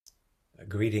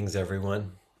Greetings,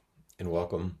 everyone, and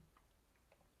welcome.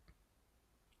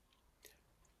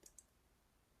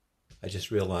 I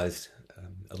just realized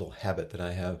a little habit that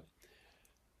I have.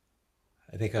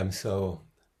 I think I'm so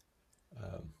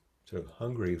sort of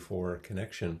hungry for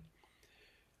connection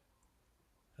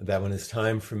that when it's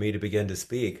time for me to begin to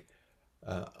speak,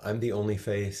 I'm the only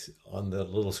face on the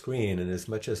little screen. And as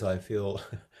much as I feel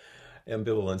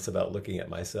ambivalence about looking at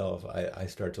myself, I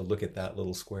start to look at that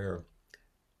little square.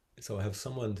 So I have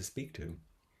someone to speak to.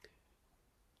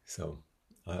 So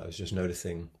I was just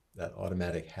noticing that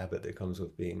automatic habit that comes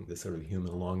with being this sort of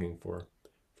human longing for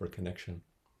connection.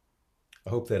 I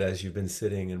hope that as you've been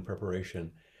sitting in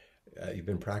preparation, you've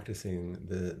been practicing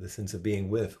the sense of being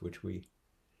with, which we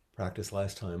practiced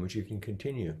last time, which you can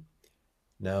continue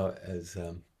now as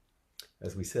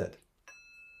we sit.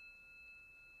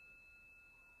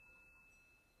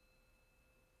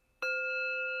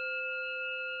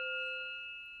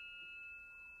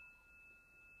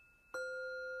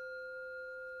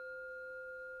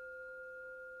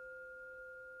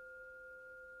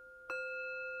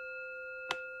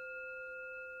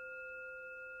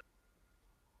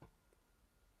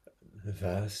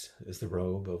 Vast is the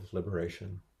robe of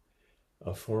liberation,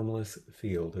 a formless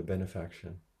field of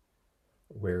benefaction.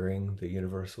 Wearing the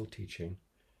universal teaching,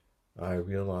 I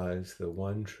realize the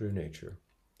one true nature,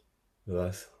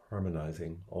 thus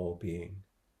harmonizing all being.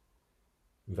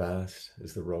 Vast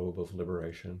is the robe of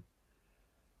liberation,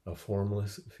 a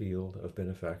formless field of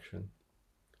benefaction.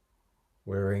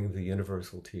 Wearing the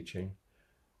universal teaching,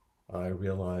 I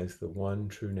realize the one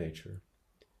true nature,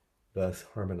 thus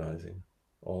harmonizing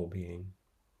all being.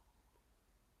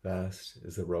 Vast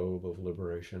is the robe of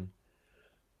liberation,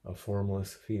 a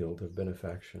formless field of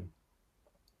benefaction.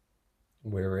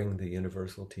 Wearing the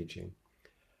universal teaching,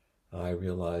 I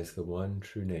realize the one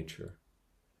true nature,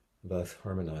 thus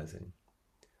harmonizing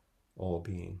all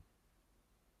being.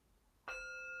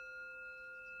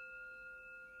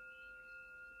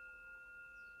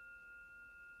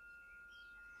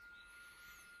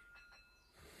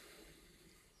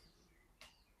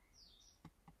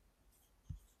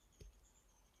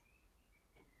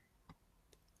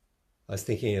 I was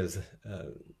thinking as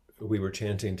we were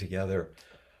chanting together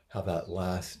how that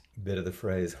last bit of the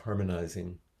phrase,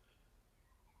 harmonizing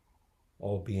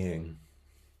all being,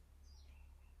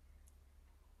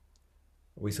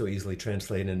 we so easily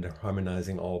translate into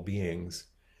harmonizing all beings.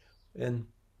 And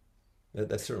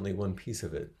that's certainly one piece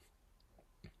of it.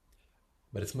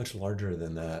 But it's much larger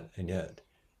than that. And yet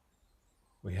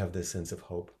we have this sense of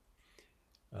hope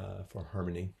for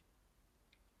harmony.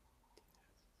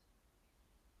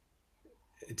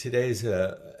 Today's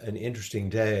an interesting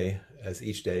day, as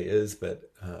each day is, but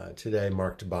today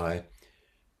marked by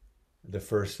the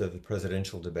first of the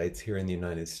presidential debates here in the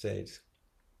United States.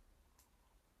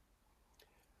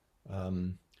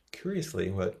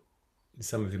 Curiously, what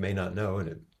some of you may not know, and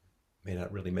it may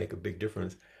not really make a big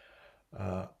difference,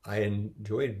 I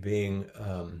enjoyed being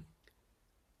on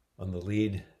the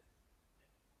lead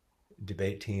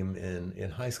debate team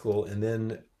in high school, and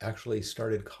then actually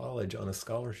started college on a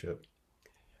scholarship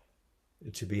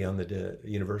to be on the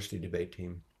university debate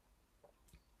team.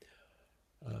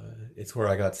 It's where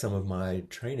I got some of my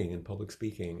training in public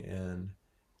speaking and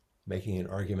making an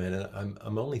argument. And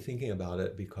I'm only thinking about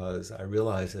it because I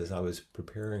realized as I was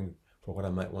preparing for what I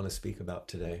might want to speak about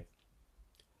today,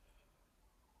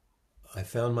 I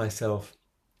found myself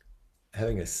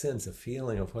having a sense, a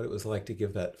feeling of what it was like to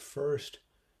give that first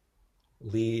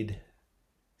lead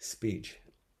speech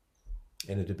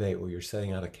in a debate where you're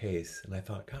setting out a case. And I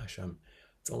thought, gosh,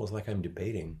 it's almost like I'm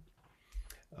debating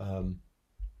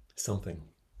something.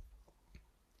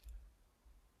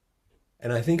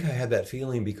 And I think I had that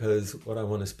feeling because what I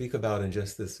want to speak about in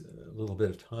just this little bit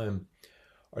of time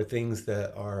are things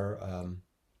that are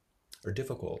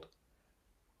difficult.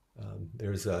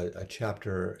 There's a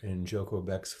chapter in Joko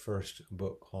Beck's first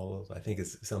book called, I think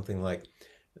it's something like,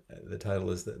 the title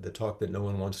is the Talk That No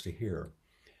One Wants to Hear.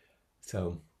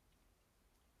 So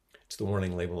it's the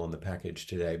warning label on the package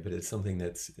today, but it's something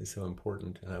that's so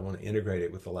important, and I want to integrate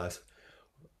it with the last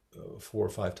 4 or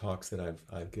 5 talks that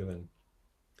I've given.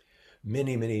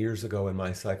 Many, many years ago in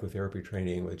my psychotherapy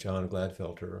training with John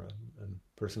Gladfelter, a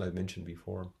person I've mentioned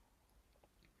before,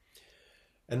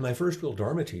 and my first real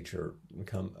Dharma teacher,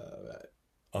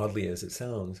 oddly as it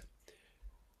sounds,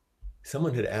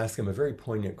 someone had asked him a very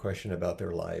poignant question about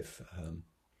their life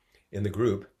in the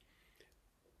group,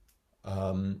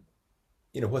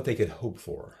 what they could hope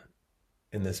for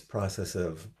in this process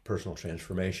of personal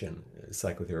transformation.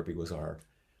 Psychotherapy was our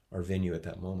venue at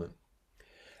that moment.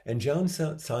 And John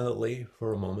sat silently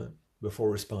for a moment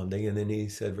before responding, and then he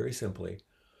said very simply,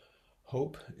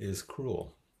 Hope is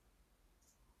cruel.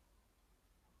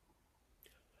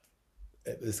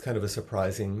 It's kind of a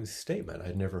surprising statement.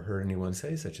 I'd never heard anyone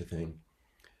say such a thing.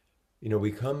 You know,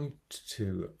 we come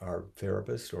to our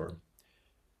therapist or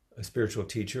a spiritual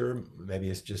teacher, maybe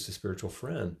it's just a spiritual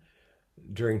friend,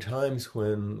 during times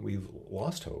when we've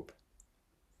lost hope,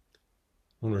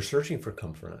 when we're searching for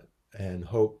comfort and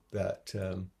hope that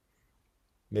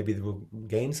maybe we'll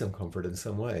gain some comfort in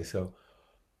some way. So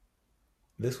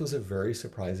this was a very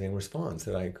surprising response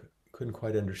that I couldn't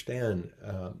quite understand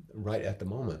right at the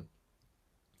moment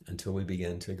until we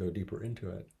began to go deeper into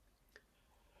it.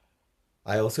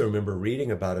 I also remember reading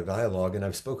about a dialogue, and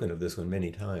I've spoken of this one many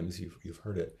times, you've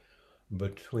heard it,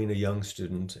 between a young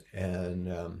student and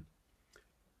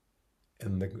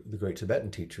the great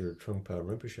Tibetan teacher, Trungpa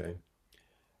Rinpoche.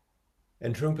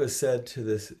 And Trungpa said to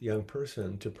this young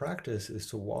person, to practice is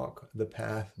to walk the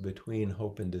path between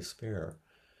hope and despair,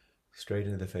 straight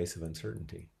into the face of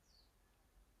uncertainty.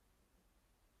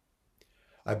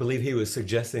 I believe he was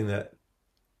suggesting that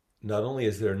not only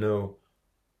is there no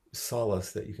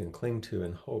solace that you can cling to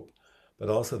in hope, but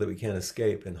also that we can't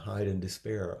escape and hide in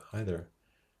despair either.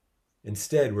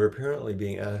 Instead, we're apparently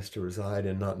being asked to reside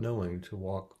in not knowing, to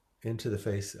walk into the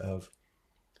face of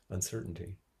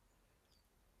uncertainty,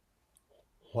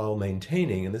 while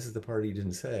maintaining, and this is the part he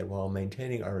didn't say, while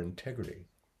maintaining our integrity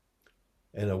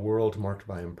in a world marked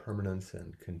by impermanence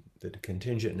and the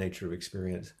contingent nature of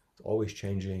experience, always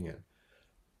changing and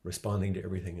responding to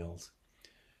everything else.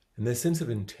 And this sense of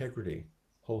integrity,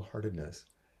 wholeheartedness,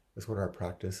 is what our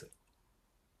practice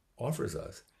offers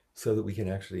us so that we can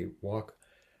actually walk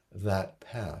that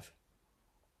path.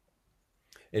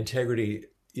 Integrity,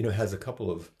 has a couple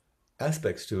of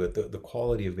aspects to it. The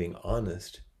quality of being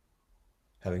honest,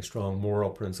 having strong moral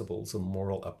principles and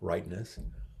moral uprightness,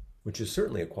 which is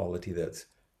certainly a quality that's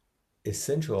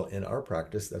essential in our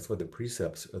practice. That's what the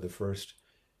precepts are, the first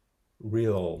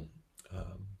real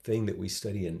thing that we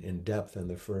study in depth, and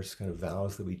the first kind of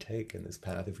vows that we take in this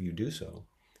path if you do so.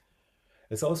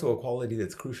 It's also a quality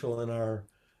that's crucial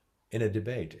in a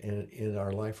debate in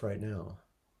our life right now.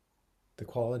 The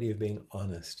quality of being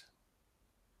honest,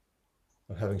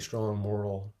 of having strong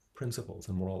moral principles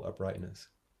and moral uprightness.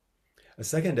 A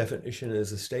second definition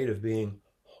is a state of being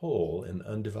whole and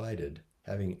undivided,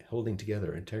 holding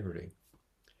together integrity.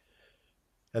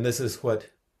 And this is what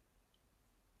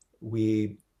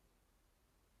we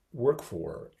work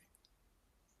for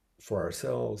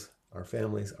ourselves, our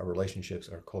families, our relationships,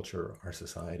 our culture, our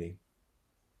society.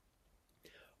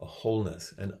 A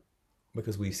wholeness, and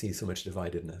because we see so much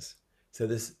dividedness. So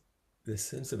this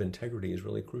sense of integrity is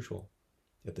really crucial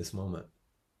at this moment.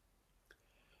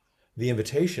 The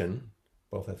invitation,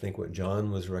 both I think what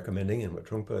John was recommending and what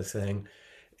Trungpa is saying,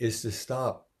 is to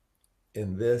stop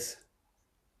in this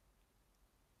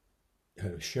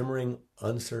kind of shimmering,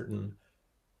 uncertain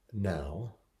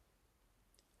now,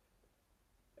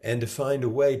 and to find a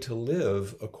way to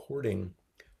live according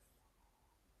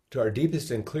to our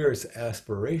deepest and clearest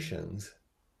aspirations,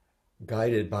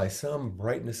 guided by some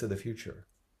brightness of the future.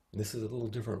 And this is a little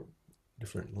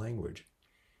different language.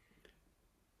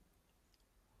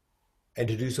 And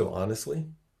to do so honestly,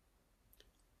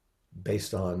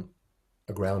 based on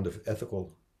a ground of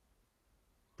ethical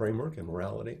framework and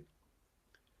morality,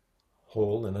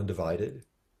 whole and undivided.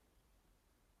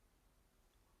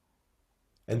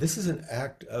 And this is an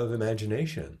act of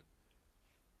imagination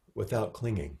without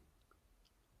clinging.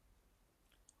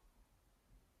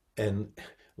 And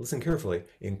listen carefully,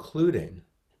 including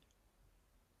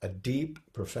a deep,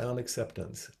 profound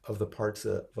acceptance of the parts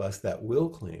of us that will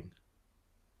cling,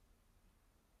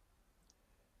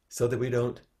 so that we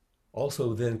don't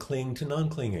also then cling to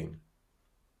non-clinging.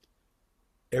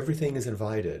 Everything is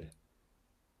invited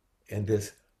in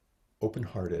this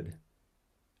open-hearted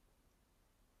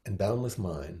and boundless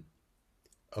mind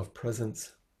of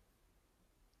presence.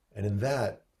 And in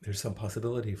that, there's some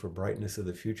possibility for brightness of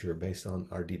the future based on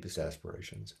our deepest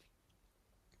aspirations.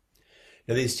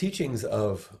 Now, these teachings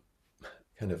of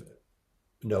kind of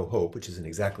no hope, which isn't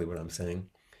exactly what I'm saying,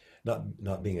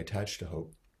 not being attached to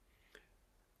hope,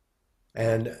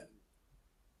 and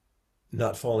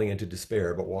not falling into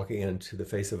despair, but walking into the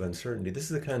face of uncertainty.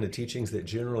 This is the kind of teachings that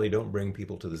generally don't bring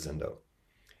people to the Zendo.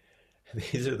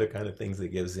 These are the kind of things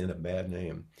that give Zen a bad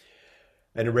name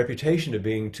and a reputation of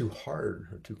being too hard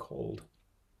or too cold.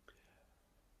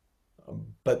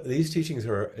 But these teachings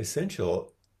are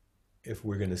essential if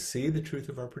we're going to see the truth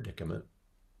of our predicament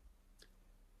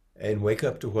and wake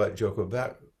up to what Joko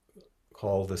Beck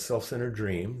called the self-centered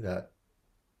dream, that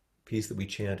piece that we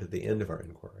chant at the end of our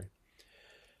inquiry.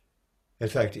 In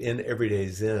fact, in Everyday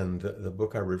Zen, the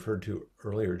book I referred to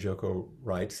earlier, Joko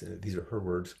writes, these are her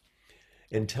words,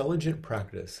 intelligent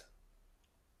practice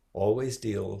always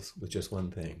deals with just one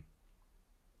thing: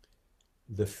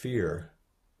 the fear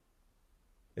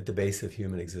at the base of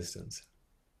human existence.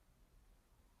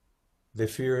 The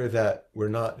fear that we're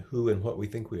not who and what we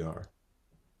think we are.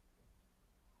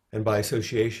 And by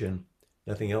association,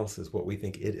 nothing else is what we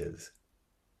think it is.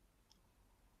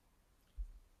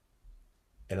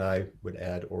 And I would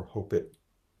add, or hope it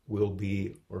will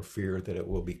be, or fear that it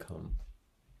will become.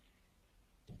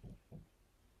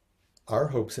 Our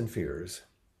hopes and fears,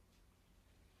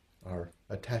 our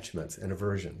attachments and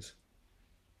aversions,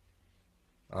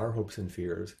 our hopes and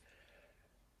fears,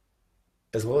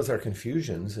 as well as our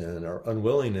confusions and our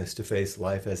unwillingness to face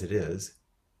life as it is,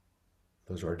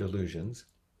 those are our delusions,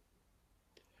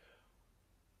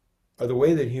 are the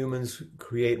way that humans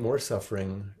create more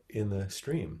suffering in the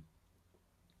stream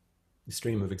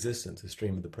of existence, the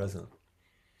stream of the present.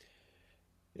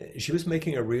 She was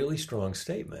making a really strong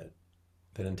statement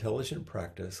that intelligent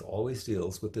practice always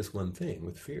deals with this one thing,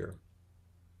 with fear.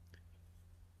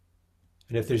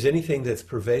 And if there's anything that's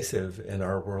pervasive in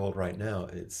our world right now,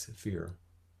 it's fear.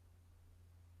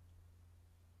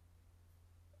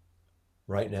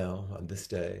 Right now, on this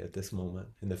day, at this moment,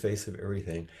 in the face of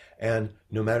everything. And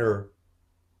no matter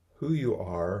who you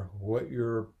are, what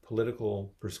your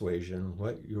political persuasion,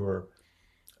 what your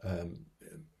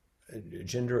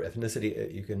gender,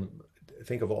 ethnicity, you can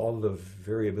think of all the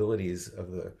variabilities of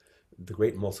the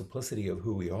great multiplicity of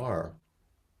who we are.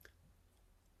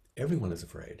 Everyone is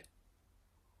afraid.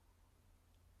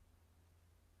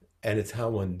 And it's how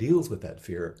one deals with that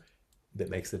fear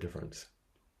that makes the difference.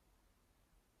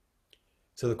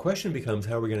 So the question becomes,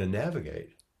 how are we going to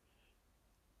navigate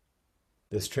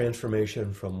this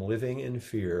transformation from living in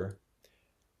fear,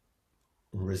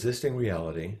 resisting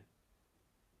reality,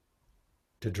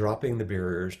 to dropping the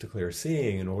barriers to clear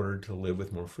seeing in order to live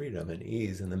with more freedom and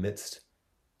ease in the midst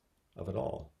of it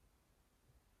all.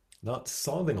 Not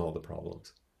solving all the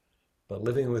problems, but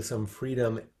living with some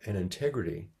freedom and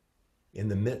integrity in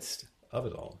the midst of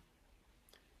it all.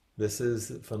 This is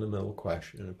the fundamental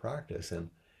question of practice.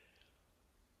 And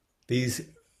these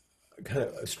kind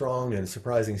of strong and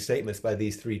surprising statements by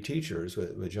these three teachers,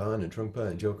 with Ajahn and Trungpa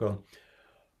and Joko,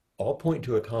 all point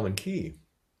to a common key.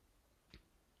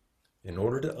 In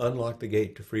order to unlock the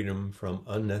gate to freedom from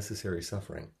unnecessary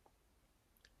suffering,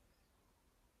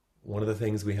 one of the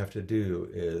things we have to do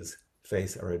is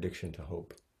face our addiction to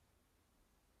hope.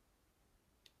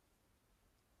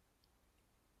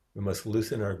 We must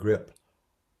loosen our grip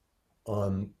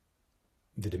on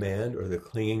the demand or the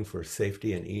clinging for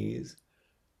safety and ease.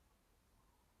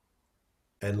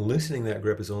 And loosening that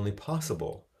grip is only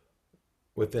possible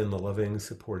within the loving,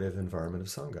 supportive environment of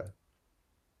Sangha,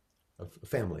 of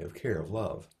family, of care, of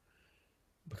love.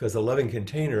 Because the loving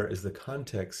container is the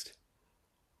context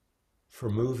for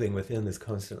moving within this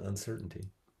constant uncertainty.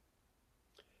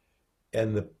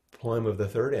 And the poem of the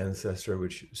third ancestor,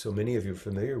 which so many of you are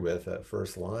familiar with, that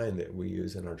first line that we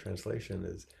use in our translation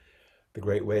is, "The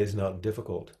great way is not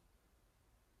difficult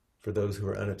for those who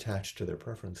are unattached to their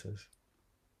preferences."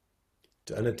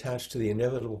 To unattach to the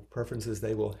inevitable preferences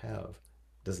they will have.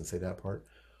 Doesn't say that part.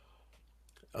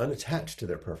 Unattached to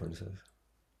their preferences.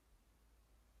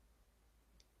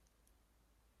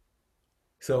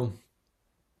 So,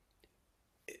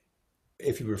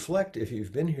 if you reflect, if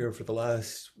you've been here for the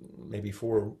last maybe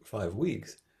 4 or 5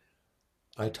 weeks,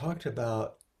 I talked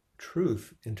about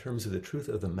truth in terms of the truth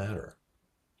of the matter.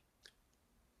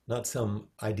 Not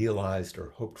some idealized or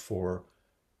hoped for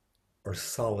or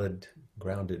solid,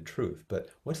 grounded truth, but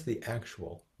what's the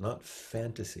actual, not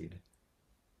fantasied,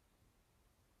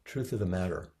 truth of the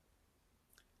matter.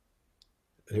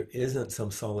 There isn't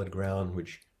some solid ground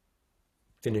which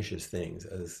finishes things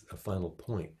as a final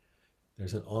point.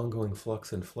 There's an ongoing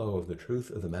flux and flow of the truth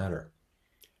of the matter.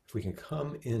 If we can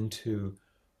come into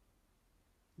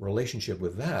relationship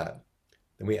with that,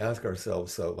 then we ask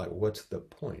ourselves, so like, what's the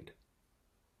point?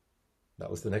 That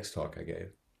was the next talk I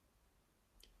gave.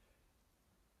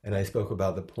 And I spoke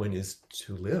about the point is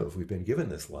to live. We've been given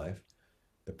this life.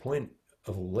 The point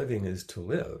of living is to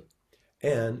live,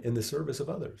 and in the service of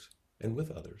others and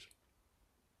with others.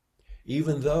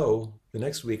 Even though, the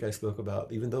next week I spoke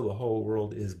about, even though the whole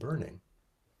world is burning,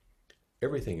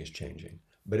 everything is changing,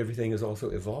 but everything is also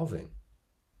evolving.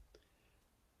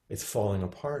 It's falling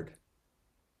apart,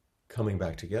 coming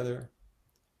back together,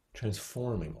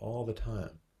 transforming all the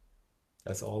time.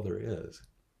 That's all there is.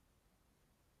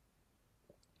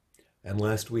 And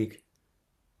last week,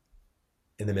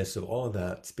 in the midst of all of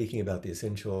that, speaking about the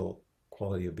essential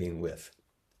quality of being with.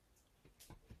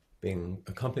 being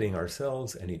accompanying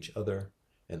ourselves and each other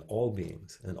and all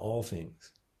beings and all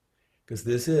things. Because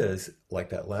this is, like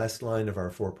that last line of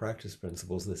our 4 practice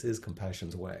principles, this is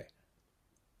compassion's way,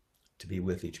 to be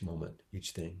with each moment,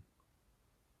 each thing.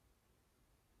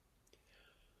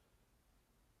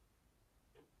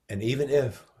 And even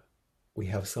if we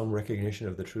have some recognition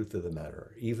of the truth of the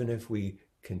matter, even if we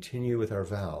continue with our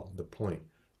vow, the point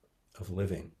of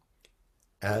living,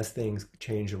 as things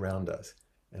change around us,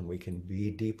 and we can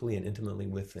be deeply and intimately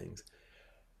with things,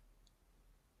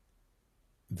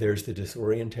 there's the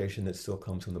disorientation that still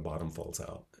comes when the bottom falls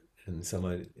out. And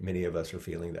many of us are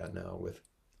feeling that now with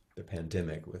the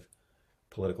pandemic, with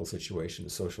political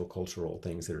situations, social, cultural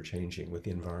things that are changing, with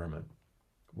the environment,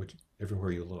 which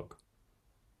everywhere you look.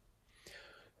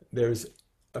 There's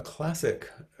a classic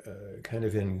kind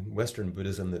of in Western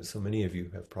Buddhism that so many of you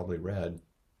have probably read.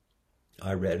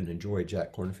 I read and enjoyed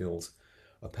Jack Kornfield's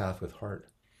A Path with Heart.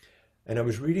 And I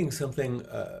was reading something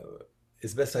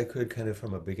as best I could kind of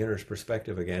from a beginner's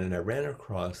perspective again, and I ran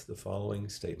across the following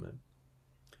statement.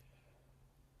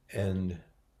 And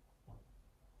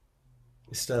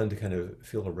stunned to kind of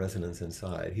feel a resonance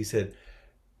inside. He said,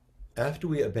 after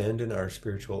we abandon our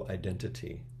spiritual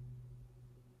identity,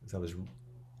 as I was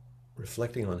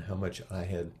reflecting on how much I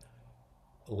had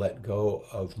let go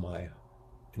of my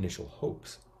initial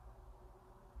hopes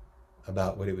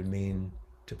about what it would mean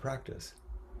to practice,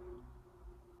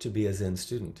 to be a Zen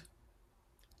student,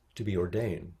 to be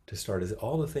ordained, to start as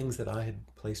all the things that I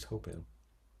had placed hope in.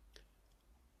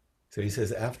 So he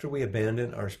says, after we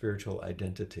abandon our spiritual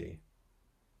identity,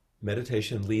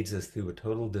 meditation leads us through a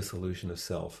total dissolution of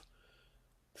self,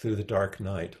 through the dark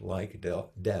night, like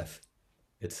death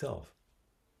itself.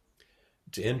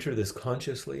 To enter this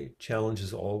consciously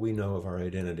challenges all we know of our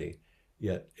identity,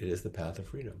 yet it is the path of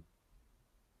freedom.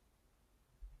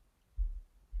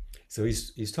 So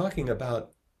he's talking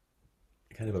about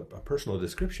kind of a personal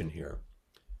description here,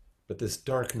 but this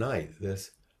dark night,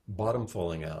 this bottom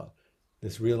falling out,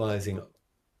 this realizing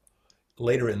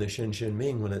later in the Shin Shin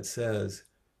Ming when it says,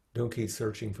 don't keep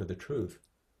searching for the truth,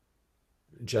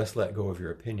 just let go of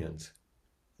your opinions.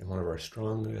 And one of our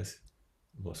strongest,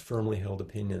 most firmly held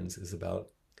opinions is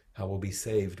about how we'll be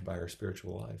saved by our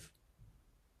spiritual life.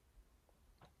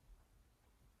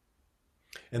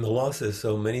 And the losses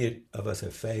so many of us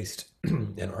have faced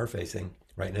and are facing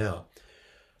right now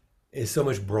is so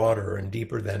much broader and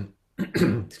deeper than,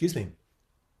 excuse me,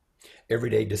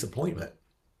 everyday disappointment.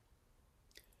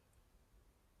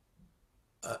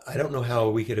 I don't know how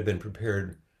we could have been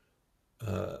prepared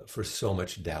for so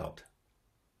much doubt,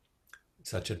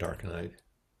 such a dark night.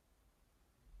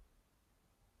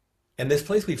 And this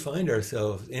place we find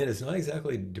ourselves in is not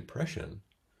exactly depression,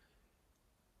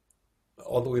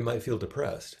 although we might feel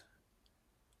depressed,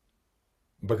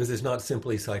 because it's not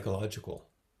simply psychological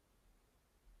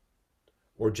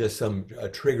or just some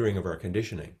triggering of our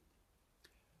conditioning.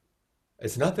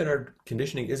 It's not that our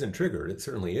conditioning isn't triggered, it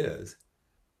certainly is,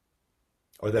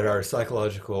 or that our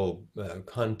psychological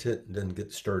content doesn't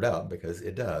get stirred up, because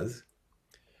it does.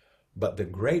 But the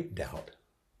great doubt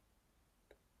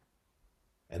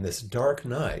and this dark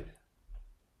night,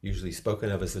 usually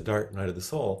spoken of as the dark night of the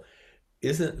soul,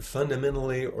 isn't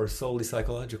fundamentally or solely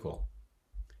psychological.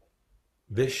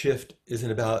 This shift isn't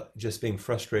about just being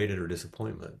frustrated or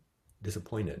disappointed,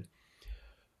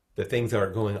 that things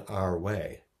aren't going our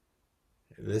way.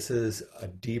 This is a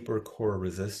deeper core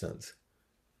resistance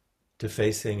to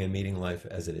facing and meeting life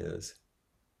as it is.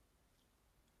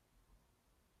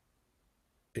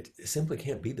 It simply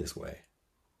can't be this way.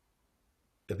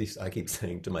 At least I keep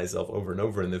saying to myself over and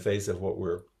over in the face of what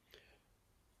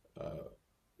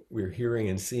we're hearing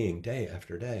and seeing day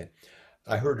after day.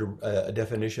 I heard a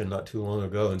definition not too long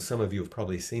ago, and some of you have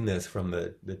probably seen this from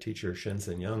the teacher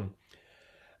Shinzen Young.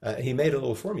 He made a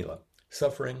little formula.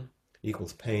 Suffering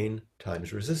equals pain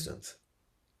times resistance.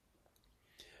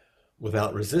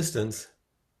 Without resistance,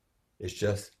 it's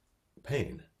just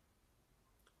pain.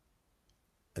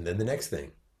 And then the next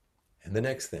thing, and the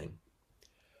next thing.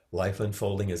 Life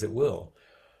unfolding as it will.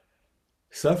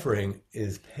 Suffering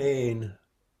is pain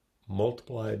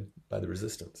multiplied by the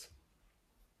resistance.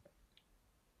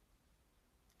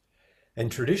 And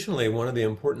traditionally, one of the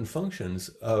important functions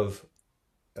of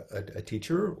a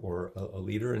teacher or a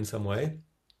leader in some way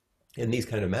in these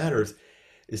kind of matters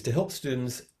is to help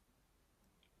students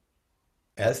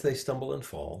as they stumble and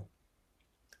fall,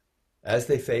 as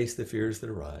they face the fears that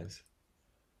arise,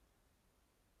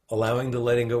 allowing the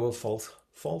letting go of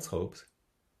false hopes,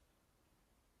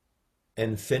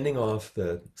 and fending off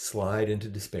the slide into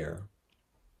despair.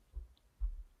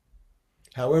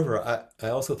 However, I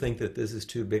also think that this is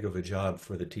too big of a job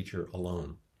for the teacher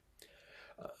alone.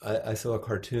 I saw a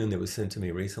cartoon that was sent to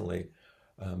me recently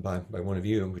by one of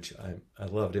you, which I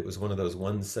loved. It was one of those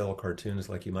one cell cartoons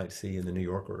like you might see in the New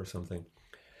Yorker or something.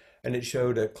 And it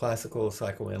showed a classical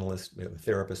psychoanalyst,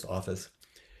 therapist office.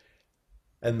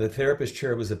 And the therapist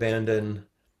chair was abandoned.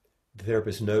 The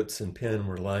therapist's notes and pen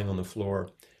were lying on the floor.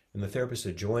 And the therapist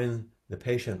had joined the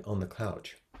patient on the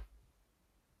couch.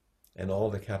 And all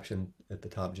the caption at the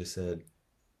top just said,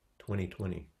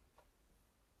 2020.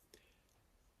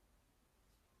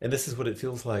 And this is what it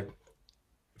feels like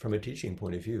from a teaching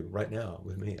point of view right now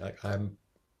with me. I'm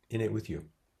in it with you.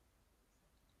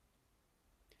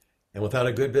 And without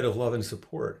a good bit of love and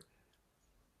support,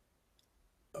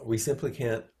 we simply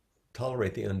can't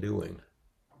tolerate the undoing,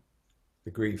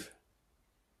 the grief,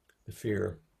 the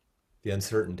fear, the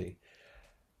uncertainty.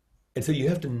 And so you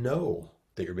have to know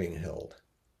that you're being held,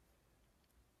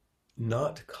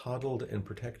 not coddled and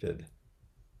protected.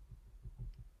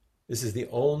 This is the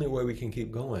only way we can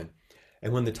keep going.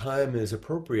 And when the time is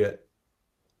appropriate,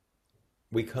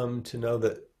 we come to know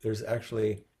that there's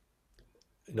actually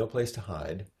no place to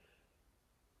hide,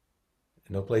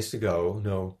 no place to go,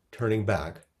 no turning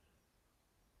back.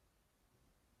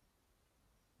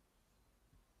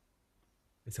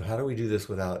 And so how do we do this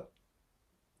without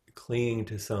clinging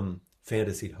to some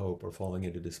fantasied hope or falling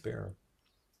into despair?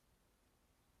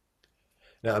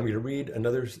 Now I'm going to read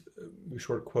another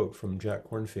short quote from Jack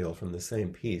Kornfield from the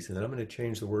same piece, and then I'm going to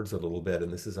change the words a little bit,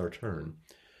 and this is our turn.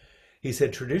 He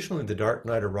said, traditionally the dark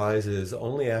night arises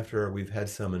only after we've had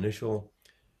some initial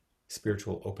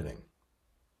spiritual opening.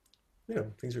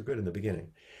 Things are good in the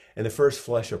beginning. And the first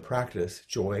flush of practice,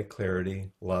 joy,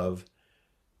 clarity, love,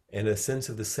 and a sense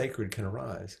of the sacred can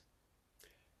arise.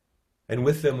 And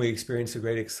with them we experience a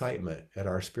great excitement at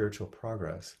our spiritual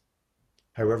progress.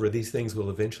 However, these things will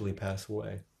eventually pass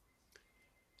away.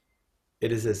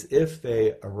 It is as if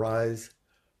they arise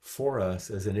for us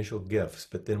as initial gifts,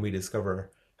 but then we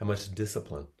discover how much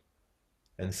discipline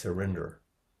and surrender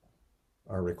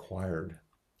are required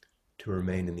to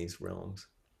remain in these realms.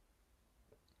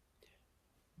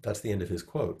 That's the end of his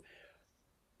quote.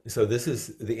 So this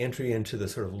is the entry into the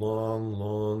sort of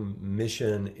long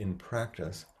mission in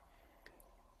practice.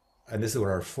 And this is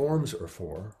what our forms are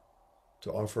for,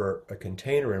 to offer a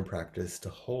container in practice to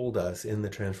hold us in the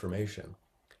transformation,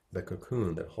 the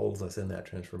cocoon that holds us in that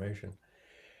transformation.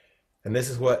 And this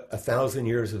is what 1,000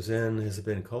 years of Zen has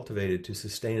been cultivated to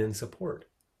sustain and support.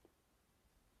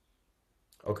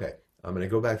 Okay, I'm going to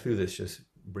go back through this just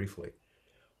briefly.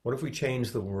 What if we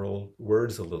change the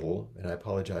words a little, and I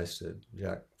apologize to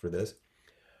Jack for this,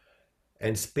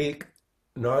 and speak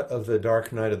not of the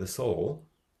dark night of the soul,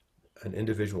 an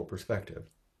individual perspective,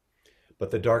 but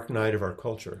the dark night of our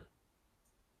culture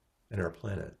and our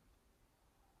planet.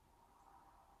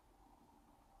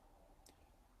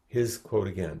 His quote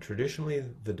again, traditionally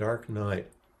the dark night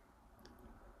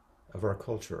of our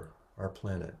culture, our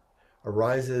planet,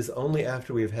 arises only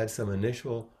after we've had some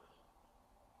initial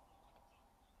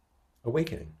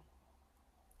awakening.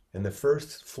 And the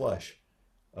first flush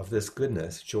of this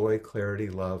goodness, joy, clarity,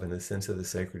 love, and a sense of the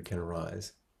sacred can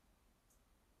arise.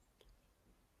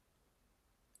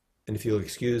 And if you'll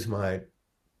excuse my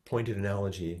pointed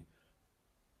analogy,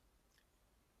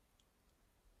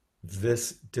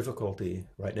 this difficulty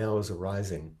right now is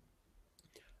arising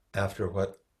after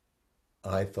what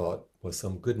I thought was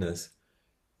some goodness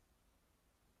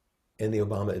in the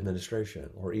Obama administration,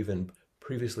 or even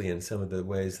previously in some of the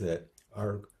ways that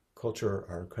our culture,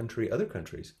 our country, other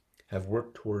countries have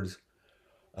worked towards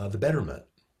the betterment.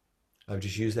 I would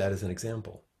just use that as an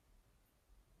example.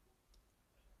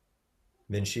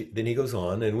 Then he goes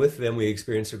on, and with them we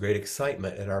experience a great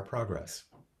excitement at our progress.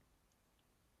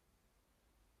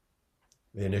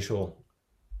 The initial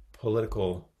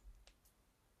political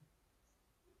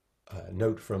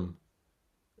note from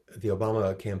the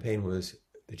Obama campaign was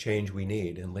the change we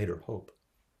need, and later hope.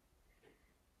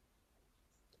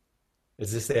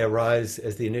 As this they arise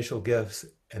as the initial gifts,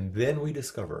 and then we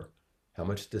discover how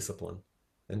much discipline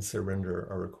and surrender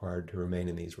are required to remain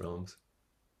in these realms.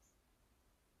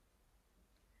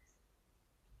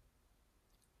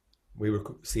 We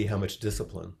see how much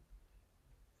discipline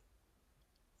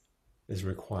is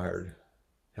required,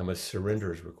 how much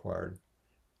surrender is required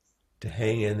to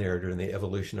hang in there during the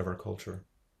evolution of our culture.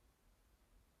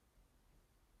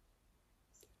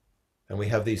 And we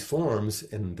have these forms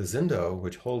in the Zendo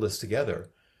which hold us together.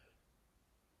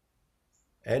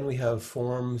 And we have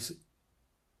forms,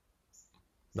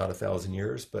 not 1,000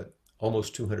 years, but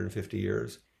almost 250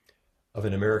 years of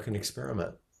an American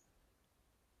experiment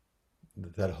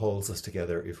that holds us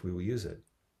together if we will use it.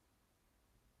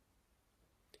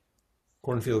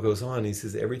 Kornfield goes on, he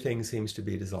says, everything seems to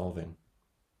be dissolving.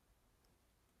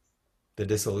 the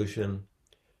dissolution,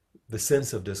 the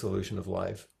sense of dissolution of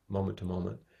life, moment to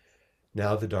moment.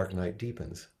 Now the dark night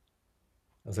deepens.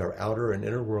 As our outer and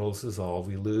inner worlds dissolve,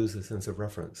 we lose the sense of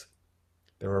reference.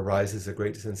 There arises a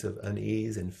great sense of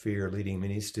unease and fear, leading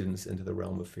many students into the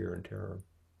realm of fear and terror.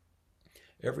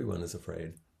 Everyone is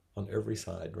afraid on every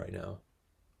side right now.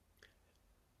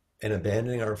 And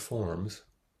abandoning our forms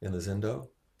in the Zendo,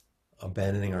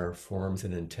 abandoning our forms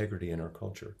and integrity in our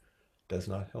culture does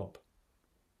not help.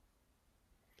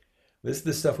 This is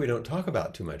the stuff we don't talk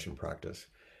about too much in practice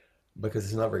because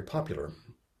it's not very popular.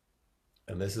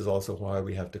 And this is also why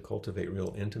we have to cultivate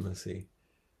real intimacy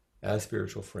as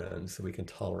spiritual friends so we can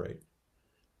tolerate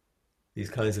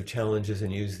these kinds of challenges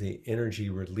and use the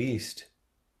energy released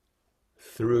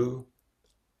through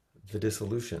the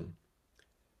dissolution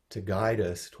to guide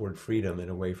us toward freedom and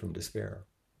away from despair.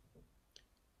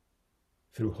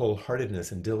 Through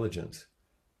wholeheartedness and diligence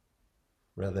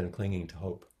rather than clinging to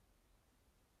hope.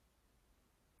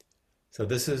 So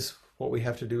this is what we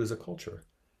have to do as a culture,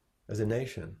 as a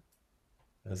nation,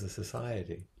 as a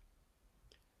society.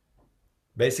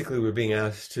 Basically, we're being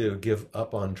asked to give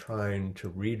up on trying to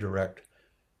redirect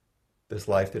this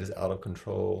life that is out of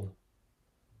control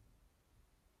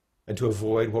and to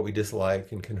avoid what we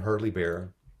dislike and can hardly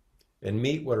bear and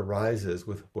meet what arises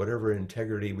with whatever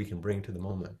integrity we can bring to the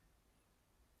moment.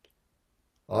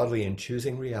 Oddly, in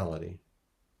choosing reality,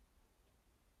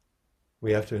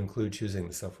 we have to include choosing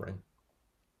the suffering.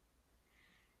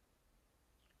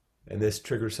 And this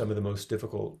triggers some of the most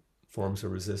difficult forms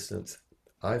of resistance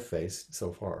I've faced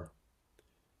so far.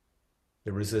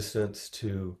 The resistance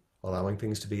to allowing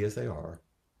things to be as they are,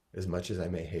 as much as I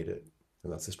may hate it,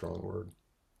 and that's a strong word.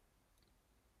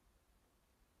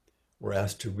 We're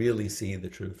asked to really see the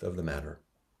truth of the matter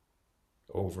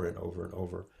over and over and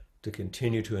over, to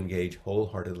continue to engage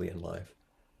wholeheartedly in life,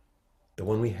 the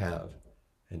one we have,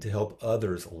 and to help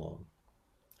others along,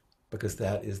 because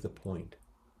that is the point.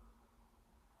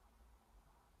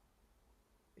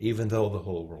 Even though the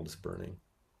whole world is burning,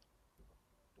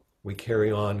 we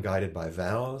carry on guided by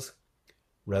vows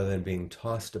rather than being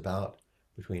tossed about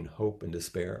between hope and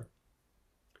despair.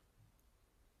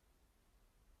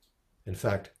 In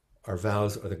fact, our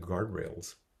vows are the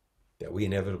guardrails that we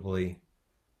inevitably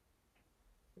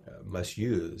must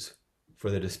use for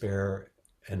the despair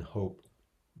and hope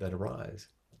that arise.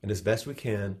 And as best we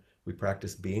can, we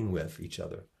practice being with each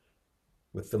other,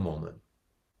 with the moment,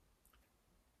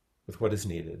 with what is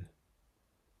needed,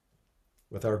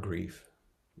 with our grief,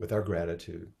 with our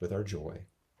gratitude, with our joy.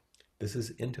 This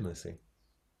is intimacy,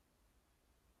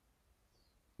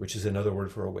 which is another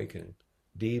word for awakening,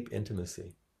 deep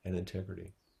intimacy and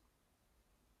integrity.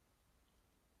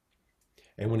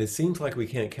 And when it seems like we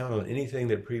can't count on anything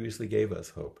that previously gave us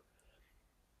hope,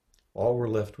 all we're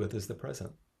left with is the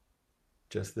present.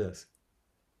 Just this.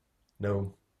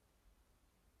 No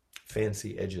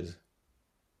fancy edges.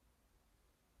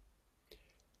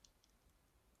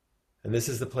 And this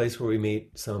is the place where we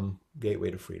meet some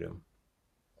gateway to freedom.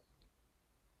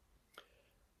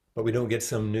 But we don't get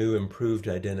some new improved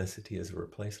identity as a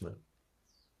replacement.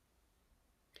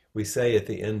 We say at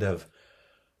the end of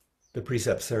the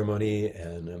precept ceremony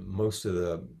and most of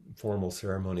the formal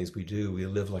ceremonies we do, we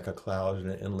live like a cloud in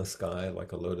an endless sky,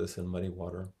 like a lotus in muddy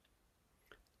water.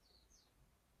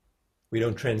 We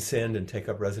don't transcend and take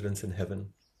up residence in heaven,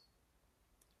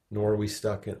 nor are we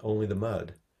stuck in only the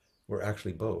mud. We're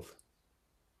actually both.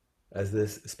 As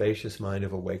this spacious mind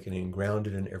of awakening,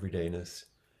 grounded in everydayness,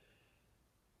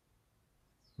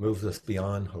 moves us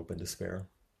beyond hope and despair.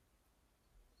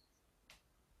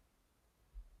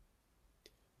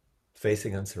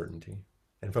 Facing uncertainty.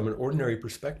 And from an ordinary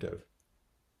perspective,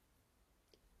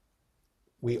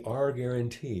 we are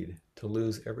guaranteed to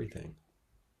lose everything.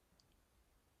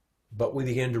 But we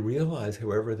begin to realize,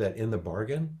 however, that in the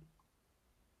bargain,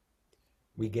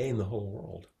 we gain the whole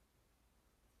world.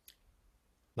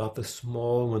 Not the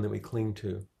small one that we cling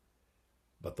to,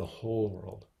 but the whole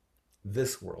world,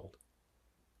 this world.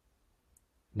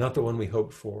 Not the one we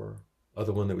hoped for, or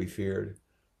the one that we feared,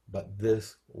 but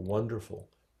this wonderful,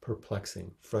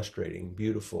 perplexing, frustrating,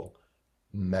 beautiful,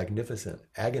 magnificent,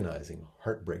 agonizing,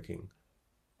 heartbreaking,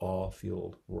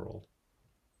 awe-fueled world.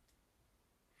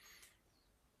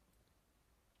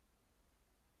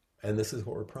 And this is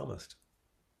what we're promised.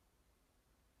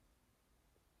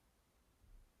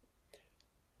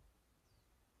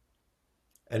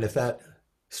 And if that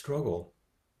struggle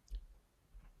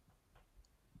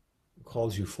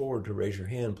calls you forward to raise your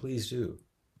hand, please do,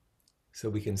 so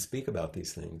we can speak about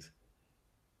these things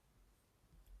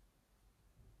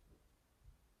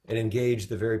and engage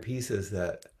the very pieces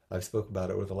that I've spoke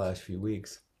about over the last few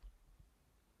weeks.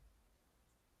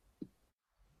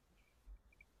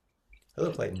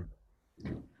 Hello, Clayton.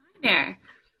 There.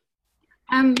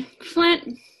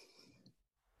 Flint,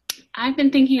 I've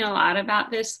been thinking a lot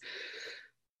about this,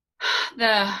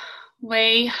 the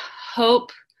way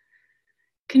hope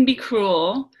can be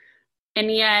cruel, and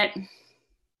yet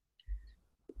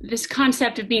this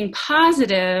concept of being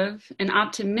positive and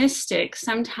optimistic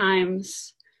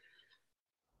sometimes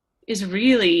is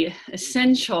really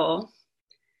essential.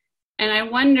 And I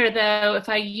wonder, though, if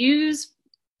I use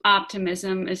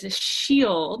optimism as a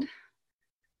shield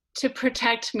to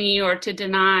protect me or to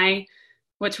deny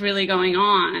what's really going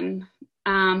on.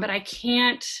 But I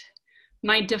can't,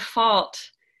 my default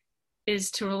is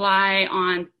to rely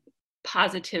on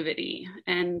positivity.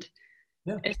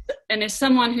 Yeah. And as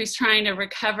someone who's trying to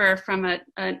recover from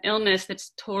an illness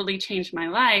that's totally changed my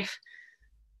life,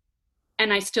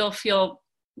 and I still feel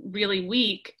really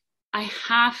weak, I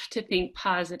have to think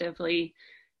positively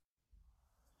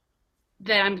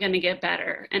that I'm going to get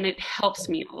better. And it helps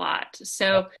me a lot.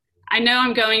 So I know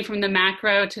I'm going from the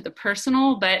macro to the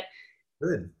personal, but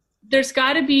Good. there's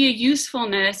got to be a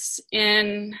usefulness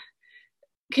in,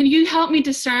 can you help me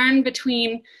discern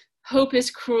between hope is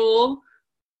cruel,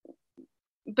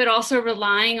 but also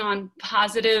relying on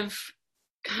positive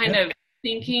kind Yeah. of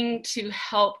thinking to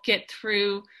help get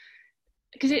through?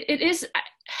 Because it is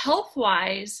health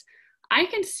wise, I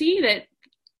can see that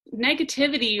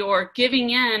negativity or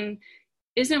giving in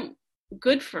isn't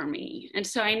good for me. And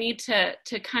so I need to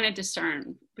kind of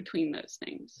discern between those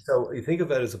things. So you think of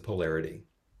that as a polarity.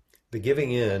 The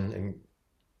giving in and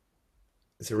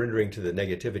surrendering to the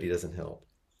negativity doesn't help.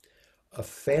 A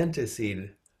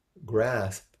fantasied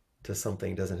grasp to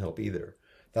something doesn't help either.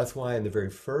 That's why in the very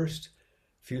first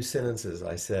few sentences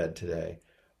I said today,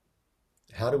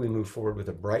 how do we move forward with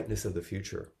the brightness of the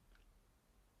future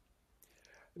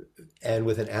and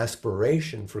with an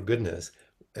aspiration for goodness?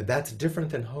 That's different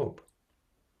than hope.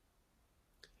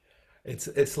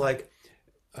 It's like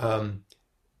um,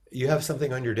 you have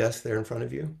something on your desk there in front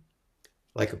of you,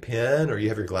 like a pen, or you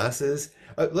have your glasses.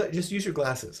 Just use your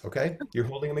glasses, okay? You're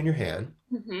holding them in your hand.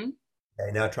 Mm-hmm.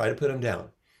 Okay, now try to put them down.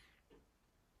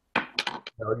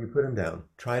 No, you put them down.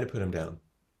 Try to put them down.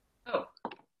 Oh,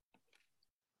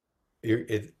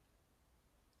 It,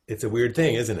 it's a weird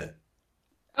thing, isn't it?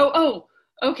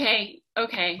 okay,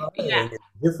 okay, yeah, Trying is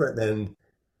different than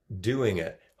doing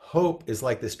it. Hope is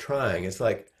like this trying. It's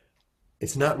like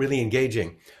it's not really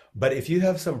engaging. But if you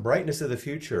have some brightness of the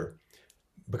future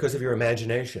because of your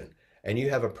imagination, and you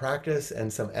have a practice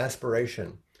and some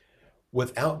aspiration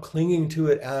without clinging to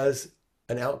it as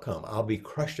an outcome, I'll be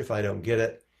crushed if I don't get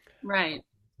it, right,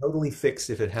 totally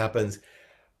fixed if it happens.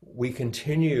 We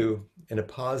continue in a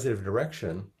positive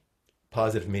direction,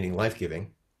 positive meaning life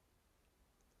giving,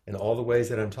 in all the ways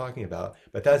that I'm talking about.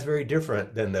 But that's very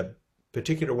different than the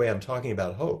particular way I'm talking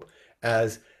about hope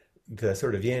as the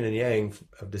sort of yin and yang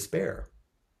of despair.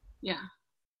 yeah,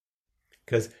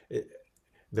 Because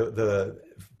the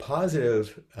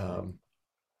positive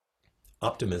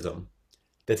optimism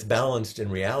that's balanced in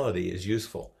reality is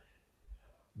useful.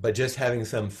 But just having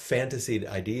some fantasied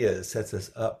ideas sets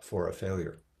us up for a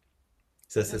failure,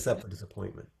 sets us up okay. for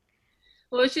disappointment.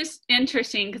 Well, it's just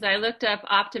interesting because I looked up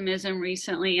optimism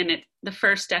recently, and the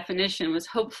first definition was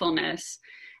hopefulness,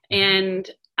 Mhm.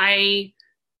 and I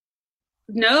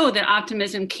know that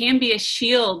optimism can be a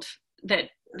shield that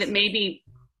maybe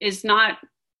is not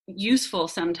useful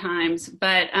sometimes,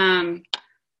 but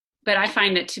I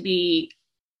find it to be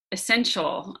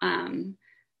essential.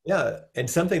 Yeah, and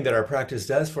something that our practice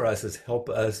does for us is help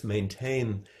us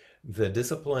maintain the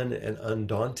discipline and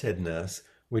undauntedness,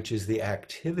 which is the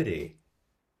activity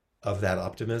of that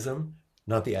optimism,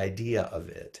 not the idea of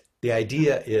it. The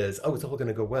idea is, oh, it's all going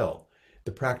to go well.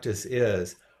 The practice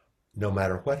is, no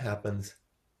matter what happens,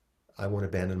 I won't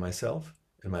abandon myself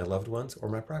and my loved ones or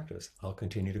my practice. I'll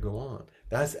continue to go on.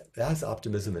 That's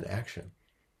optimism in action,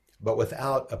 but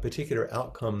without a particular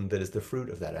outcome that is the fruit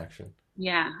of that action.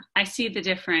 Yeah, I see the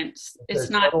difference. It's It's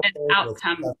a not subtle an thing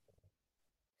outcome.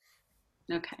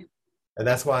 Okay. and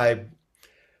that's why I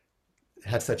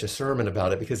had such a sermon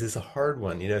about it because it's a hard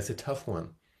one. It's a tough one.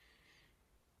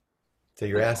 So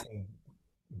you're Okay. asking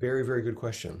very, very good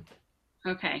question.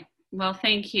 Okay. Well,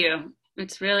 thank you.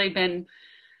 It's really been,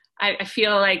 I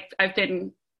feel like I've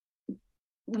been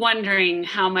wondering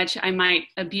how much I might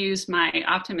abuse my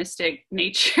optimistic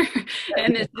nature. Yeah, you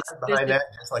And can hide behind that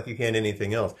just like you can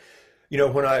anything else.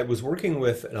 When I was working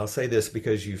with, and I'll say this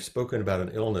because you've spoken about an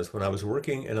illness, when I was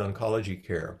working in oncology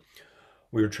care,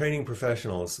 we were training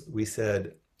professionals. We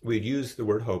said, we'd use the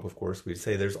word hope, of course. We'd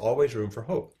say there's always room for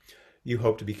hope. You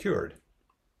hope to be cured.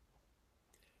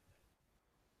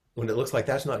 When it looks like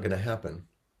that's not going to happen,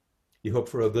 you hope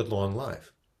for a good long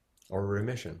life. or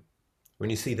remission. When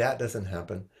you see that doesn't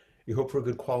happen, you hope for a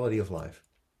good quality of life.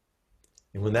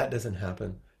 And when that doesn't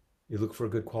happen, you look for a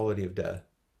good quality of death.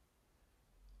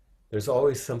 There's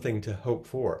always something to hope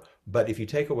for. But if you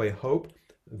take away hope,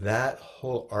 that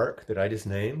whole arc that I just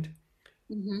named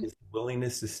Mm-hmm. is the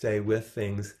willingness to stay with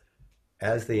things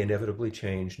as they inevitably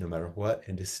change, no matter what,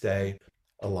 and to stay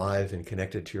alive and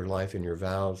connected to your life and your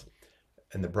vows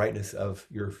and the brightness of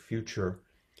your future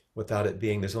without it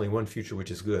being there's only one future which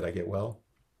is good. I get well.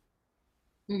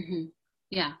 Mm-hmm.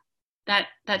 Yeah,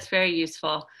 that's very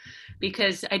useful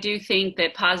because I do think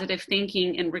that positive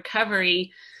thinking and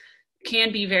recovery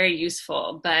can be very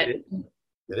useful, but It is.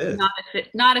 It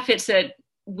is. not if it's a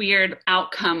weird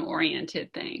outcome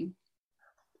oriented thing.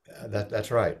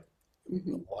 That's right.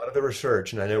 Mm-hmm. A lot of the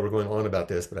research, and I know we're going on about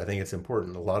this, but I think it's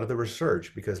important. A lot of the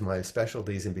research, because my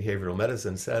specialties in behavioral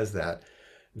medicine, says that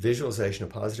visualization of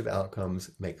positive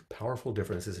outcomes make powerful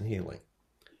differences in healing.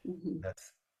 Mm-hmm.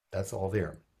 That's all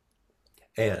there.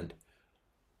 And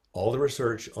all the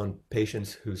research on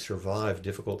patients who survive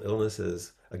difficult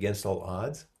illnesses against all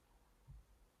odds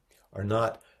are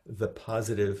not the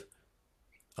positive,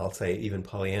 I'll say even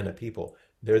Pollyanna people.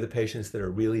 They're the patients that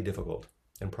are really difficult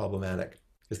and problematic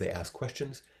because they ask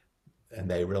questions and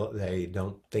they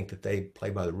don't think that they play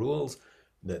by the rules,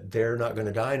 that they're not going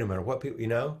to die no matter what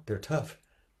people, they're tough.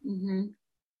 Mm-hmm.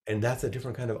 And that's a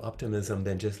different kind of optimism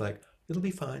than just like, it'll be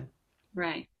fine.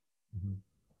 Right. Mhm.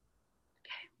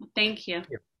 Well, thank you.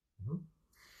 Yeah. Mhm.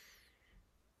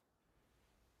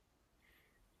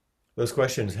 Those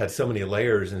questions had so many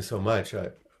layers and so much.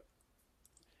 I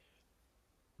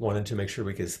wanted to make sure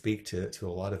we could speak to a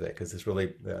lot of it because it's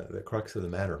really the crux of the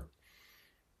matter.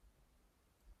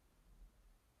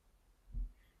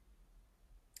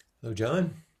 Hello,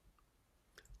 John.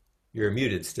 You're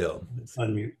muted still.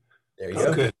 Unmute. There you Oh,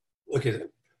 go. good. Look at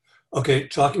it. Okay,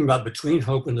 talking about between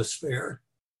hope and despair.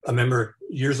 I remember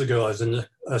years ago I was in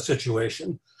a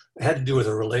situation. It had to do with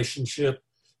a relationship,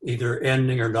 either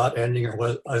ending or not ending, or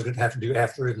what I was going to have to do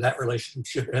after that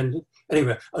relationship ended.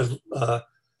 Anyway, I was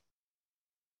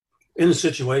in a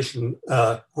situation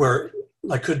where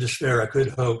I could despair, I could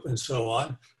hope, and so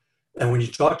on. And when you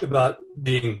talked about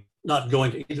being not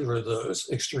going to either of those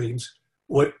extremes,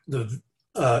 what the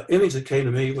image that came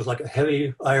to me was like a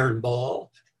heavy iron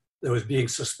ball that was being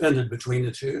suspended between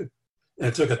the two. And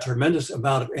it took a tremendous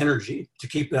amount of energy to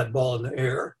keep that ball in the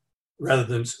air rather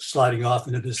than sliding off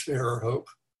into despair or hope.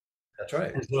 That's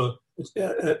right. And so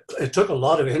it took a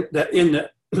lot of that in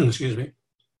that, excuse me,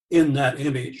 in that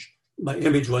image. My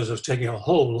image was taking a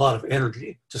whole lot of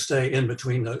energy to stay in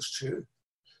between those two.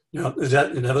 Now, is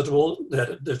that inevitable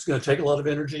that it's going to take a lot of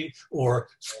energy, or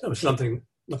something,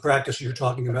 the practice you're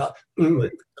talking about?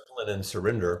 Discipline and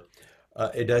surrender.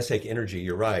 It does take energy,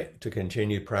 you're right, to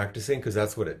continue practicing because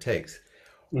that's what it takes.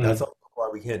 That's also why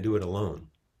we can't do it alone.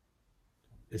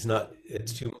 It's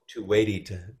too weighty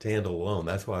to handle alone.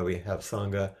 That's why we have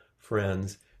Sangha,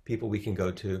 friends, people we can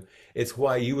go to. It's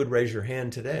why you would raise your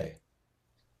hand today.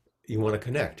 You want to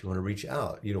connect, you want to reach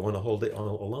out, you don't want to hold it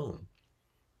alone.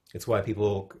 It's why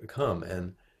people come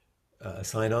and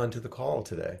sign on to the call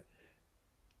today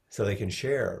so they can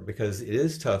share because it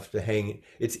is tough to hang.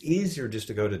 It's easier just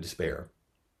to go to despair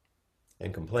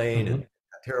and complain and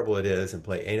how terrible it is and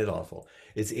play ain't it awful.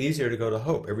 It's easier to go to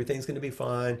hope. Everything's going to be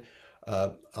fine.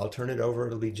 I'll turn it over.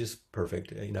 It'll be just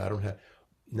perfect. I don't have.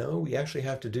 No, we actually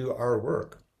have to do our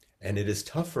work, and it is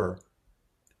tougher.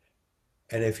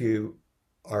 And if you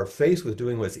are faced with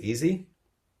doing what's easy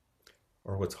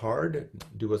or what's hard,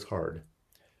 do what's hard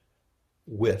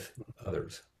with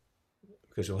others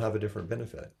because you'll have a different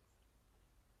benefit.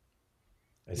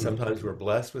 And sometimes we're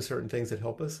blessed with certain things that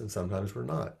help us, and sometimes we're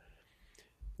not.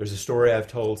 There's a story I've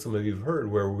told, some of you have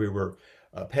heard, where we were,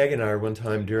 Peg and I, one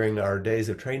time during our days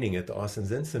of training at the Austin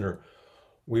Zen Center,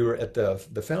 we were at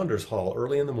the Founders Hall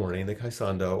early in the morning, the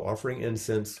Kaisando, offering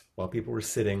incense while people were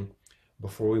sitting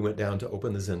before we went down to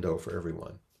open the Zendo for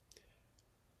everyone.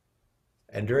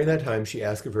 And during that time, she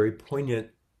asked a very poignant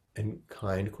and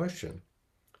kind question.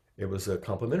 It was a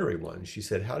complimentary one. She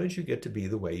said, "How did you get to be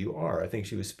the way you are?" I think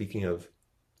she was speaking of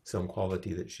some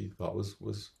quality that she thought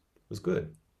was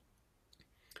good.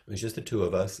 It was just the two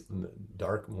of us in the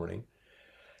dark morning.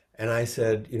 And I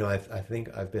said, I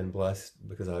think I've been blessed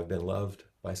because I've been loved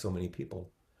by so many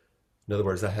people. In other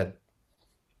words, I had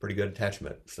pretty good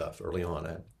attachment stuff early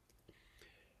on.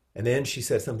 And then she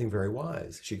said something very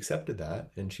wise. She accepted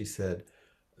that and she said,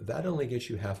 that only gets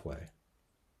you halfway.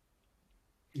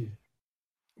 Mm.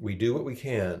 We do what we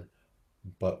can,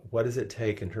 but what does it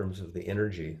take in terms of the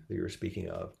energy that you're speaking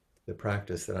of, the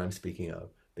practice that I'm speaking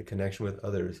of, the connection with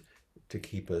others to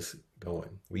keep us going?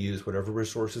 We use whatever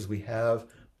resources we have,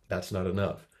 That's not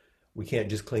enough. We can't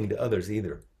just cling to others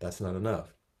either. That's not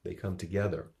enough. They come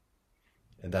together.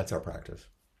 And that's our practice.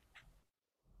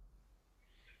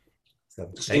 So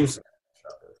It thank you. seems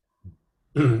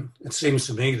it seems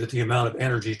to me that the amount of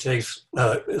energy it takes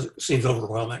seems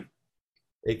overwhelming.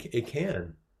 It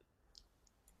can,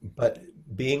 but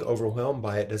being overwhelmed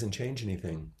by it doesn't change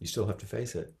anything. You still have to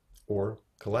face it or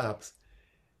collapse.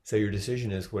 So your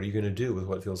decision is, what are you going to do with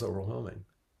what feels overwhelming?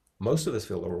 Most of us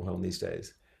feel overwhelmed these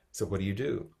days. So what do you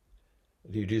do?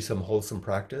 Do you do some wholesome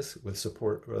practice with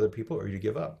support for other people, or do you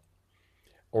give up?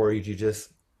 Or do you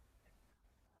just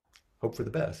hope for the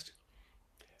best?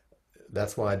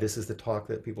 That's why this is the talk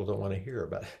that people don't want to hear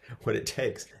about what it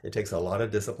takes. It takes a lot of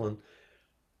discipline.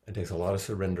 It takes a lot of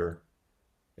surrender.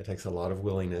 It takes a lot of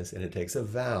willingness, and it takes a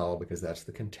vow, because that's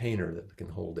the container that can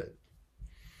hold it.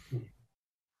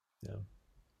 Yeah.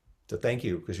 So thank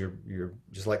you, because you're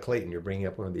just like Clayton. You're bringing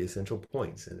up one of the essential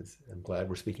points, and I'm glad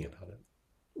we're speaking about it.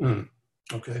 Mm.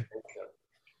 Okay.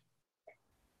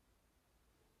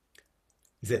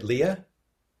 Is it Leah?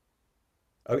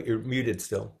 Oh, you're muted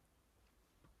still.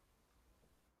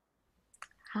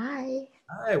 Hi.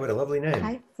 Hi, what a lovely name.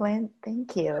 Hi, Flint.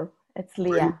 Thank you. It's Where are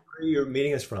you, Leah. where are you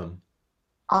meeting us from?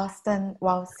 Austin,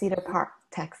 well, Cedar Park,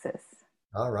 Texas.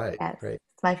 All right, Yes. great.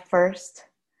 It's my first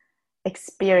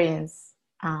experience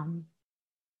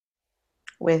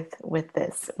with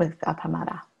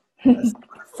Appamada. Yes,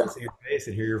 wonderful So, to see your face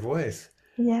and hear your voice.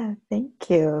 yeah, thank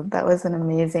you. That was an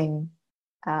amazing,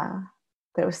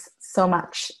 there was so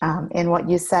much in what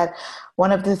you said.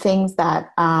 One of the things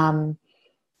that,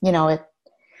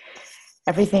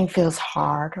 everything feels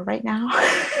hard right now.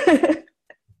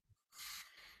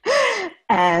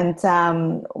 And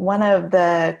one of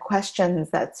the questions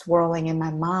that's swirling in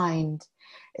my mind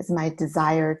is my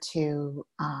desire to,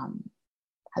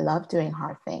 I love doing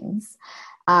hard things,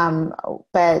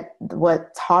 but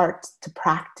what's hard to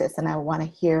practice, and I want to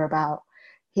hear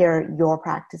your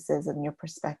practices and your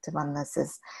perspective on this,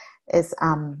 is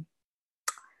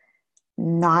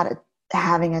not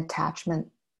having attachment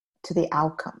to the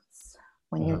outcomes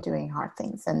when you're doing hard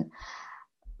things. And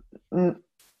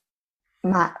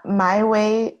my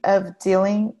way of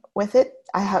dealing with it,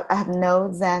 I have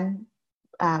no Zen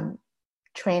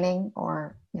training,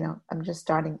 or I'm just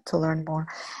starting to learn more,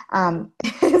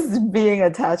 is being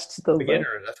attached to the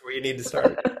Beginner, that's where you need to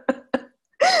start.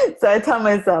 So I tell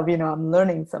myself, I'm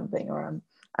learning something, or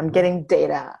I'm getting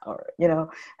data, or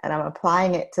and I'm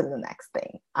applying it to the next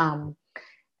thing. And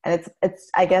it's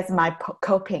I guess my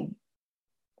coping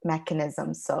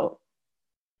mechanism, so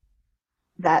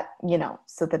that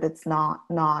so that it's not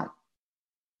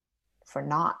for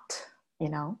naught.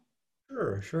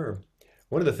 Sure.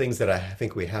 One of the things that I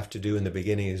think we have to do in the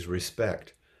beginning is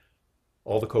respect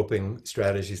all the coping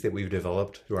strategies that we've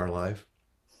developed through our life,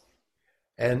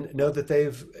 and know that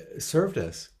they've served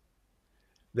us.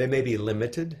 They may be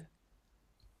limited,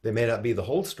 they may not be the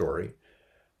whole story,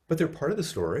 but they're part of the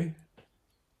story,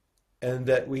 and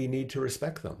that we need to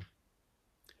respect them.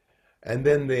 And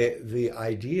then the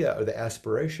idea or the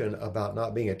aspiration about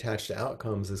not being attached to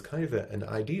outcomes is kind of an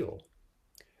ideal.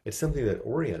 It's something that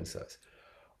orients us.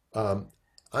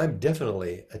 I'm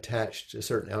definitely attached to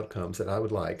certain outcomes that I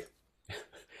would like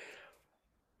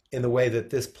in the way that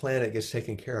this planet gets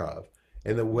taken care of,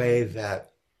 in the way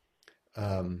that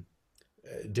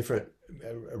different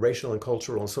racial and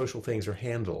cultural and social things are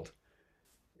handled,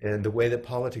 and the way that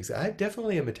politics, I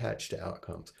definitely am attached to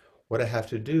outcomes. What I have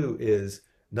to do is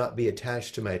not be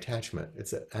attached to my attachment.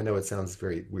 I know it sounds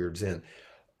very weird Zen,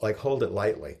 like hold it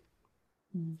lightly,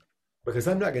 because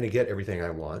I'm not going to get everything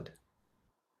I want.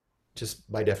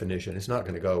 Just by definition, it's not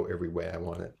going to go every way I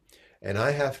want it. And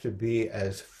I have to be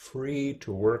as free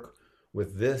to work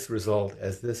with this result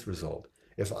as this result.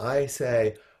 If I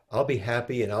say, I'll be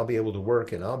happy and I'll be able to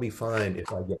work and I'll be fine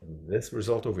if I get this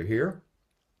result over here,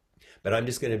 but I'm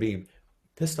just going to be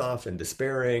pissed off and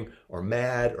despairing or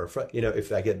mad or,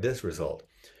 if I get this result,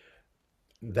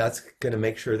 that's going to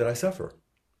make sure that I suffer.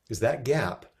 Because that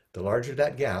gap, the larger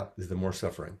that gap is, the more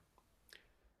suffering.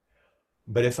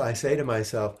 But if I say to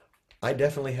myself, I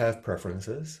definitely have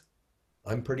preferences,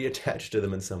 I'm pretty attached to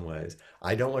them in some ways,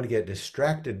 I don't want to get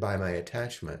distracted by my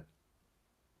attachment,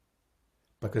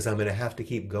 because I'm going to have to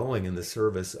keep going in the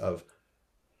service of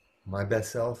my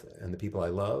best self and the people I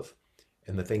love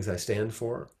and the things I stand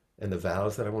for and the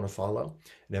vows that I want to follow.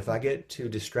 And if I get too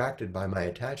distracted by my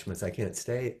attachments, I can't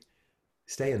stay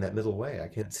in that middle way. I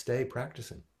can't stay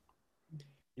practicing.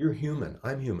 You're human.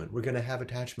 I'm human. We're going to have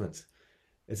attachments.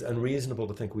 It's unreasonable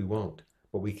to think we won't,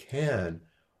 but we can,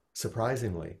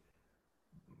 surprisingly,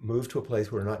 move to a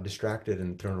place where we're not distracted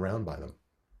and thrown around by them.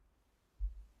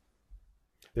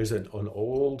 There's an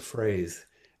old phrase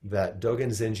that Dogen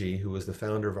Zenji, who was the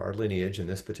founder of our lineage in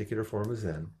this particular form of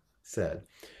Zen, said.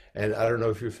 And I don't know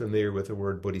if you're familiar with the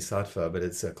word bodhisattva, but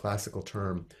it's a classical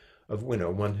term of,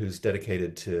 one who's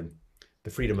dedicated to the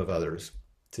freedom of others.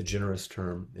 It's a generous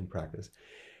term in practice.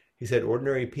 He said,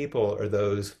 ordinary people are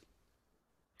those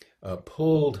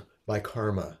pulled by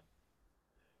karma.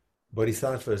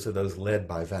 Bodhisattvas are those led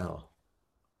by vow.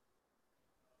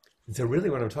 And so really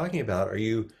what I'm talking about,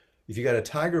 if you got a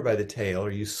tiger by the tail,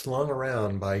 are you slung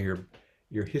around by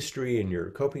your history and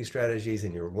your coping strategies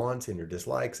and your wants and your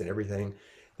dislikes and everything?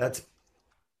 That's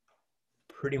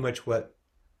pretty much what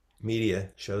media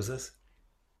shows us.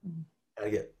 I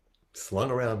get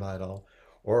slung around by it all.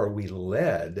 Or are we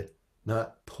led,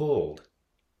 not pulled,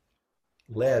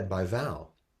 led by vow,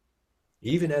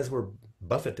 even as we're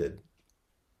buffeted?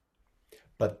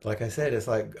 But like I said, it's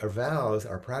like our vows,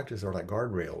 our practice are like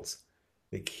guardrails.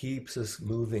 It keeps us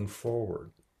moving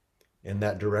forward in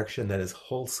that direction that is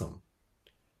wholesome.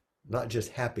 Not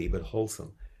just happy, but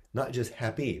wholesome. Not just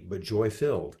happy, but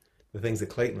joy-filled. The things that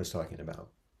Clayton was talking about.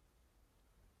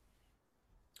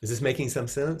 Is this making some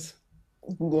sense?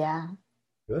 Yeah.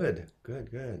 Good, good,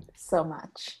 good. So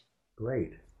much.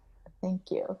 Great.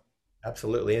 Thank you.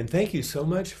 Absolutely. And thank you so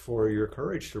much for your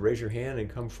courage to raise your hand and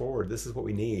come forward. This is what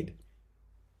we need.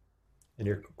 And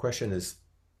your question is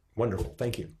wonderful.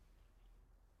 Thank you.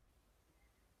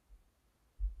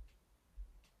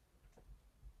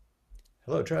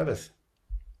 Hello, Travis.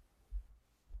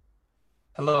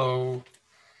 Hello.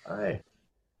 Hi.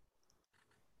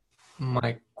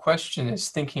 My question is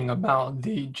thinking about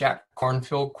the Jack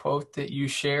Kornfield quote that you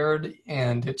shared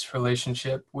and its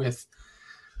relationship with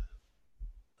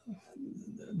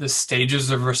the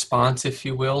stages of response, if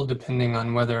you will, depending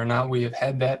on whether or not we have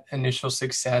had that initial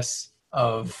success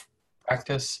of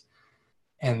practice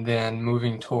and then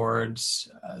moving towards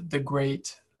the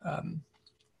great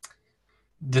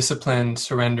discipline,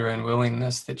 surrender, and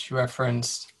willingness that you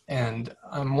referenced. And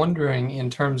I'm wondering, in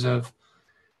terms of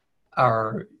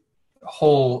our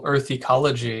whole Earth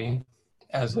ecology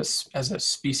as a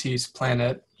species,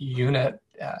 planet, unit,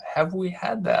 have we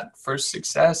had that first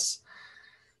success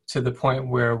to the point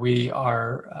where we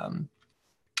are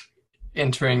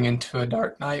entering into a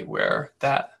dark night where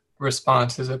that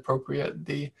response is appropriate,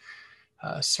 the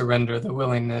surrender, the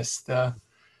willingness, the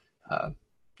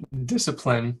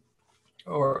discipline,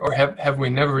 or have we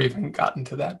never even gotten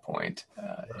to that point?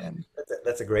 And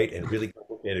That's a great and really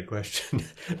complicated question.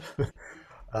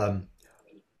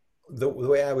 The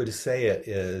way I would say it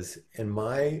is, in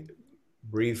my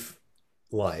brief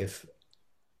life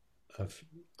of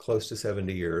close to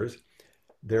 70 years,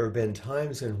 there have been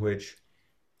times in which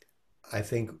I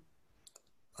think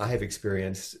I have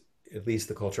experienced, at least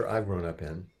the culture I've grown up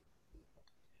in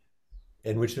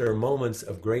which there are moments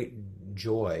of great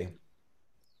joy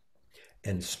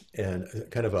and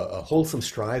kind of a wholesome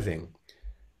striving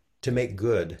to make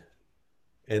good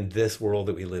in this world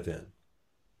that we live in.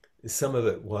 Some of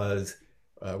it was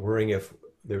worrying if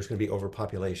there was going to be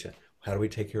overpopulation. How do we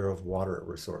take care of water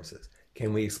resources?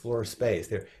 Can we explore space?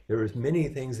 There are many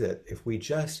things that if we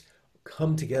just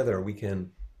come together, we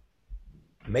can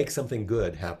make something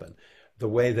good happen. The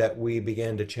way that we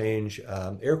began to change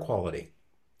air quality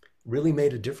really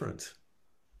made a difference.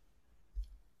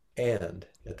 And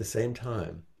at the same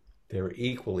time, there are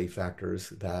equally factors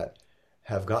that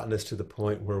have gotten us to the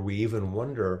point where we even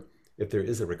wonder if there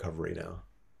is a recovery now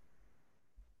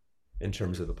in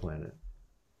terms of the planet.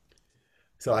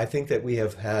 So I think that we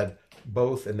have had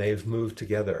both and they've moved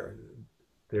together.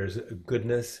 There's a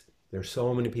goodness. There's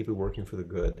so many people working for the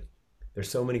good. There's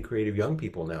so many creative young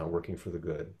people now working for the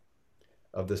good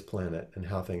of this planet and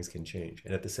how things can change.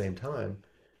 And at the same time,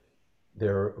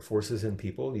 there are forces in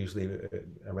people, usually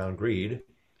around greed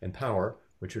and power,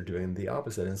 which are doing the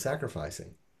opposite and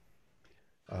sacrificing.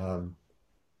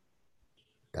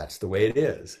 That's the way it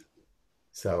is.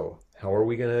 So how are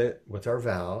we what's our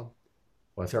vow?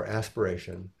 What's our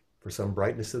aspiration for some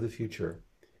brightness of the future,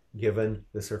 given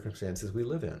the circumstances we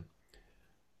live in?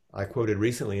 I quoted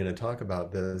recently in a talk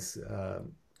about this,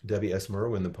 W.S.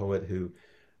 Merwin, the poet who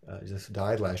just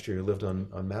died last year, who lived on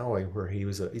Maui, where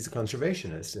he's a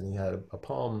conservationist, and he had a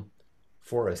palm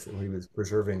forest where he was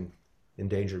preserving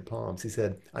endangered palms. He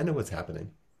said, I know what's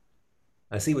happening.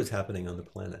 I see what's happening on the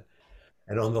planet.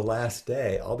 And on the last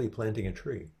day, I'll be planting a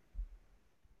tree.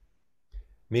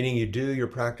 Meaning you do your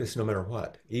practice no matter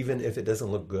what. Even if it doesn't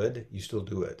look good, you still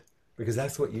do it. Because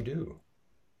that's what you do.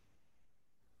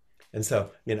 And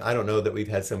so, I don't know that we've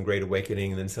had some great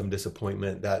awakening and then some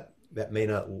disappointment. That may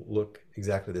not look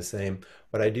exactly the same.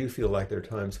 But I do feel like there are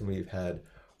times when we've had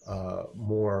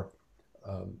more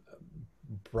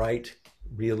bright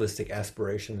realistic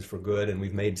aspirations for good, and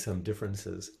we've made some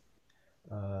differences.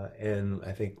 And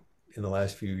I think in the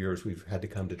last few years, we've had to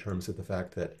come to terms with the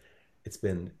fact that it's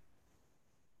been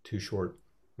too short,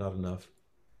 not enough.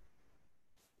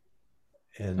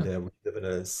 And we live in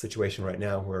a situation right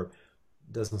now where it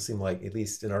doesn't seem like, at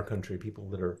least in our country, people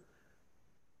that are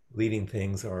leading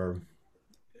things are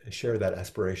share that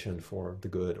aspiration for the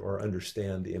good or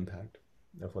understand the impact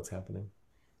of what's happening.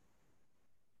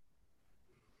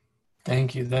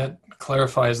 Thank you. That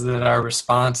clarifies that our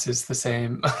response is the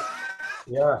same,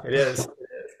 Yeah, it is.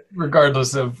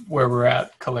 regardless of where we're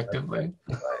at collectively.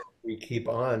 We keep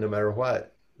on no matter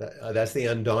what. That's the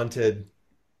undaunted,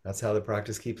 that's how the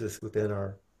practice keeps us within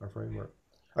our framework.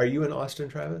 Are you in Austin,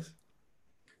 Travis?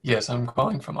 Yes, I'm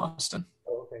calling from Austin.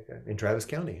 Oh, okay, good. In Travis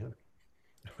County, huh?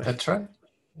 That's right.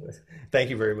 Thank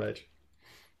you very much.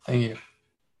 Thank you.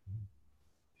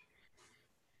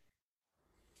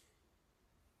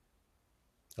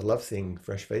 I love seeing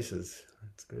fresh faces.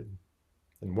 That's good.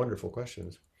 And wonderful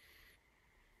questions.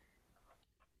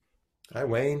 Hi,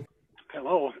 Wayne.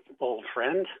 Hello, old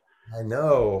friend. I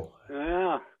know.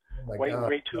 Yeah, Oh my waiting God.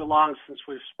 way too long since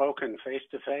we've spoken face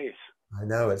to face. I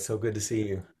know. It's so good to see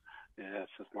you. Yes,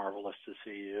 it's marvelous to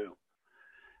see you.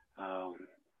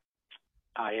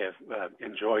 I have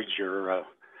enjoyed your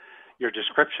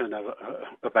description of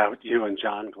about you and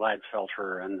John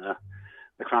Gladfelter and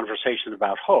the conversation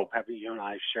about hope. Having you and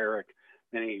I share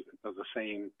many of the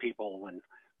same people and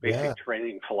basic Yeah.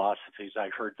 training philosophies, I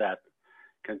heard that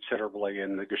considerably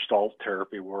in the Gestalt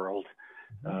therapy world.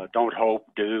 Don't hope,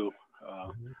 do.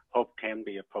 Hope can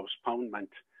be a postponement.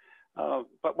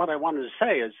 But what I wanted to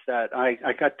say is that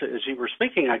I got to, as you were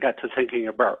speaking, I got to thinking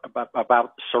about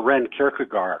Søren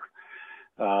Kierkegaard,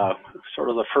 sort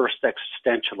of the first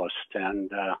existentialist,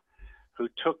 and who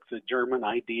took the German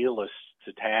idealists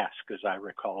to task, as I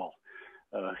recall,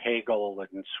 Hegel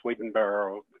and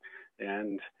Swedenborg,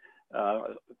 and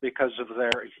because of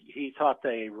he thought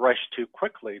they rushed too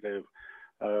quickly to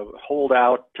hold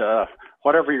out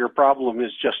whatever your problem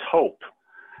is, just hope.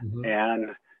 Mhm.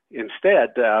 And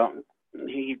instead,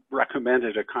 he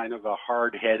recommended a kind of a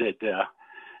hard-headed,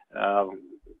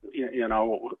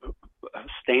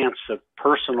 stance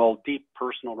of deep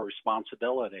personal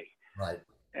responsibility. Right.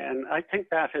 And I think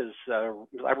that has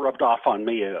rubbed off on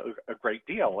me a great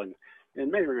deal. And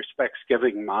in many respects,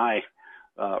 giving my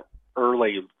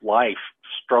early life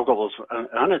struggles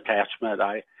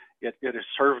unattachment, it has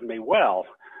served me well.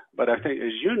 But I think,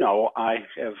 as you know, I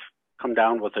have come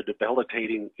down with a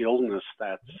debilitating illness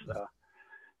that's,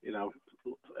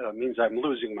 means I'm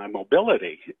losing my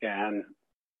mobility. And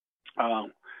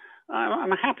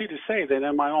I'm happy to say that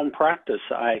in my own practice,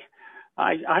 I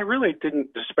really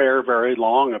didn't despair very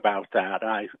long about that.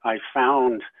 I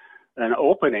found an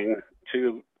opening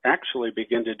to actually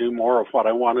begin to do more of what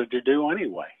I wanted to do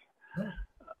anyway.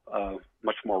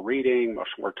 Much more reading, much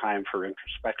more time for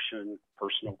introspection,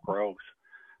 personal growth,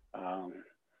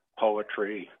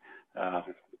 poetry,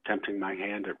 attempting my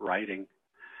hand at writing.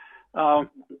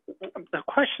 The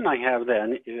question I have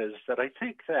then is that I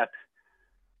think that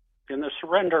in the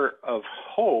surrender of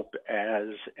hope as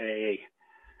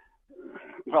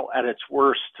at its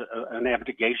worst, an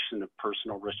abdication of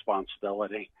personal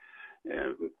responsibility,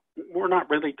 we're not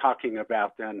really talking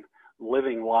about then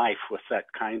living life with that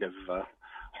kind of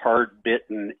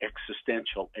hard-bitten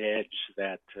existential edge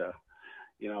that,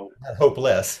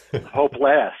 Hopeless.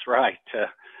 hopeless, right?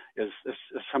 As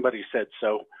somebody said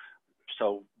so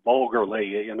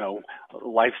vulgarly,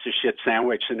 life's a shit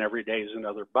sandwich and every day is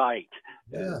another bite.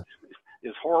 Yeah.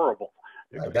 Is horrible.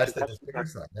 Right. That's the despair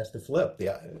side. That's the flip.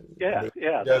 Yeah.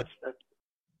 That's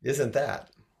isn't that?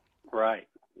 Right.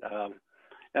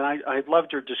 And I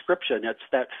loved your description. It's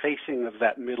that facing of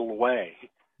that middle way.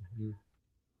 Mhm.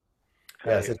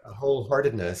 Yes, it's a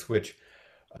wholeheartedness, which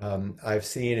I've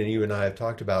seen and you and I have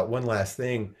talked about. One last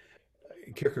thing,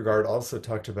 Kierkegaard also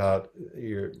talked about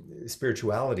your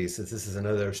spirituality, since this is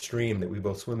another stream that we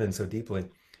both swim in so deeply.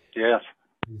 Yes.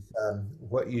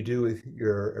 What you do with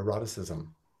your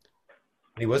eroticism.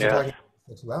 And he wasn't Yes. talking about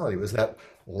sexuality, it was that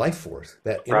life force,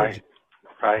 that Right. energy.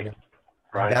 Right. And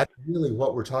Right. that's really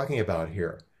what we're talking about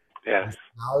here. Yes.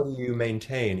 How do you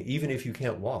maintain, even if you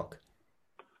can't walk,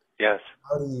 Yes.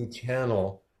 how do you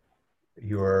channel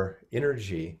your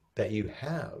energy that you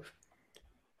have?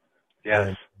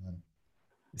 Yes. And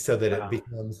so that Yeah. it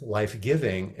becomes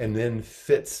life-giving and then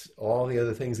fits all the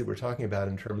other things that we're talking about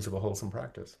in terms of a wholesome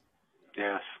practice.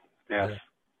 Yes. Yes. Yeah.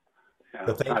 Yeah.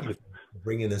 So thank you for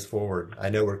bringing this forward. I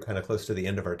know we're kind of close to the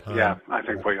end of our time. Yeah, I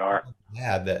think we are. I'm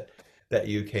glad that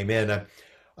you came in.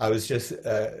 I was just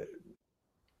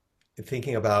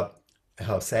thinking about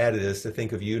how sad it is to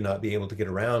think of you not being able to get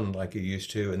around like you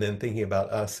used to, and then thinking about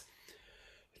us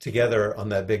together on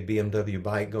that big BMW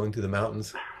bike going through the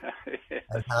mountains,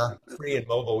 and how free and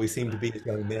mobile we seemed to be as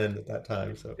young men at that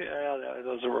time. So Yeah,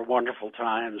 those were wonderful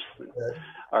times. take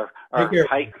Our care.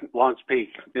 hike, Long's Peak.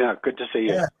 Yeah, good to see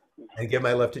you. Yeah. And give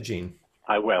my love to Jean.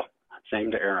 I will. Same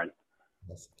to Aaron.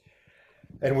 Yes.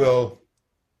 And we'll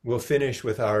finish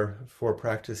with our for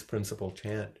practice principle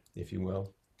chant, if you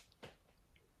will.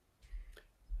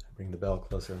 Bring the bell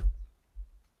closer.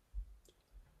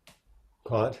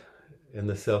 Caught in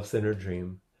the self-centered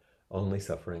dream, only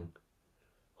suffering.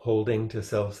 Holding to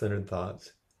self-centered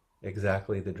thoughts,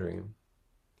 exactly the dream.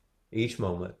 Each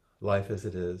moment, life as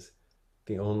it is,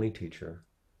 the only teacher.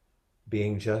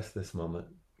 Being just this moment,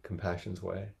 compassion's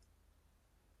way.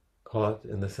 Caught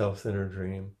in the self-centered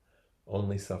dream,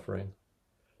 only suffering.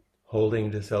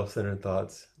 Holding to self-centered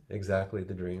thoughts, exactly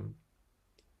the dream.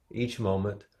 Each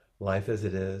moment, life as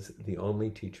it is, the only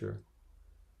teacher.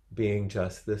 Being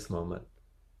just this moment,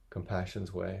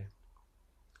 compassion's way.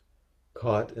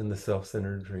 Caught in the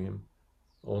self-centered dream,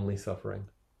 only suffering.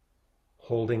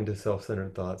 Holding to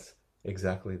self-centered thoughts,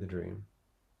 exactly the dream.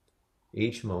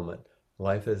 Each moment,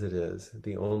 life as it is,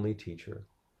 the only teacher.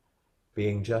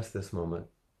 Being just this moment,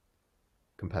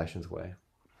 compassion's way.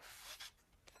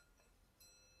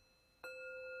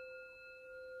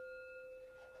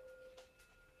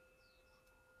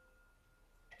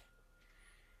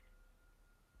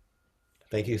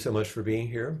 Thank you so much for being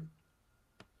here.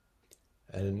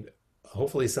 And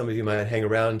hopefully some of you might hang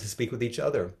around to speak with each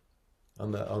other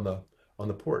on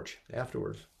the porch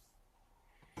afterwards.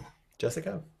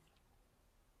 Jessica?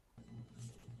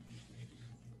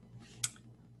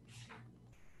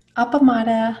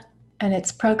 Appamada and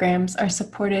its programs are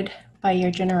supported by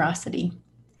your generosity,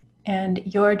 and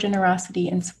your generosity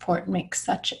and support makes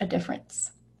such a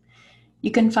difference.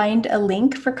 You can find a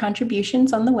link for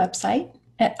contributions on the website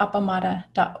at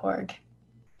appamada.org.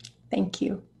 Thank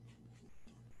you.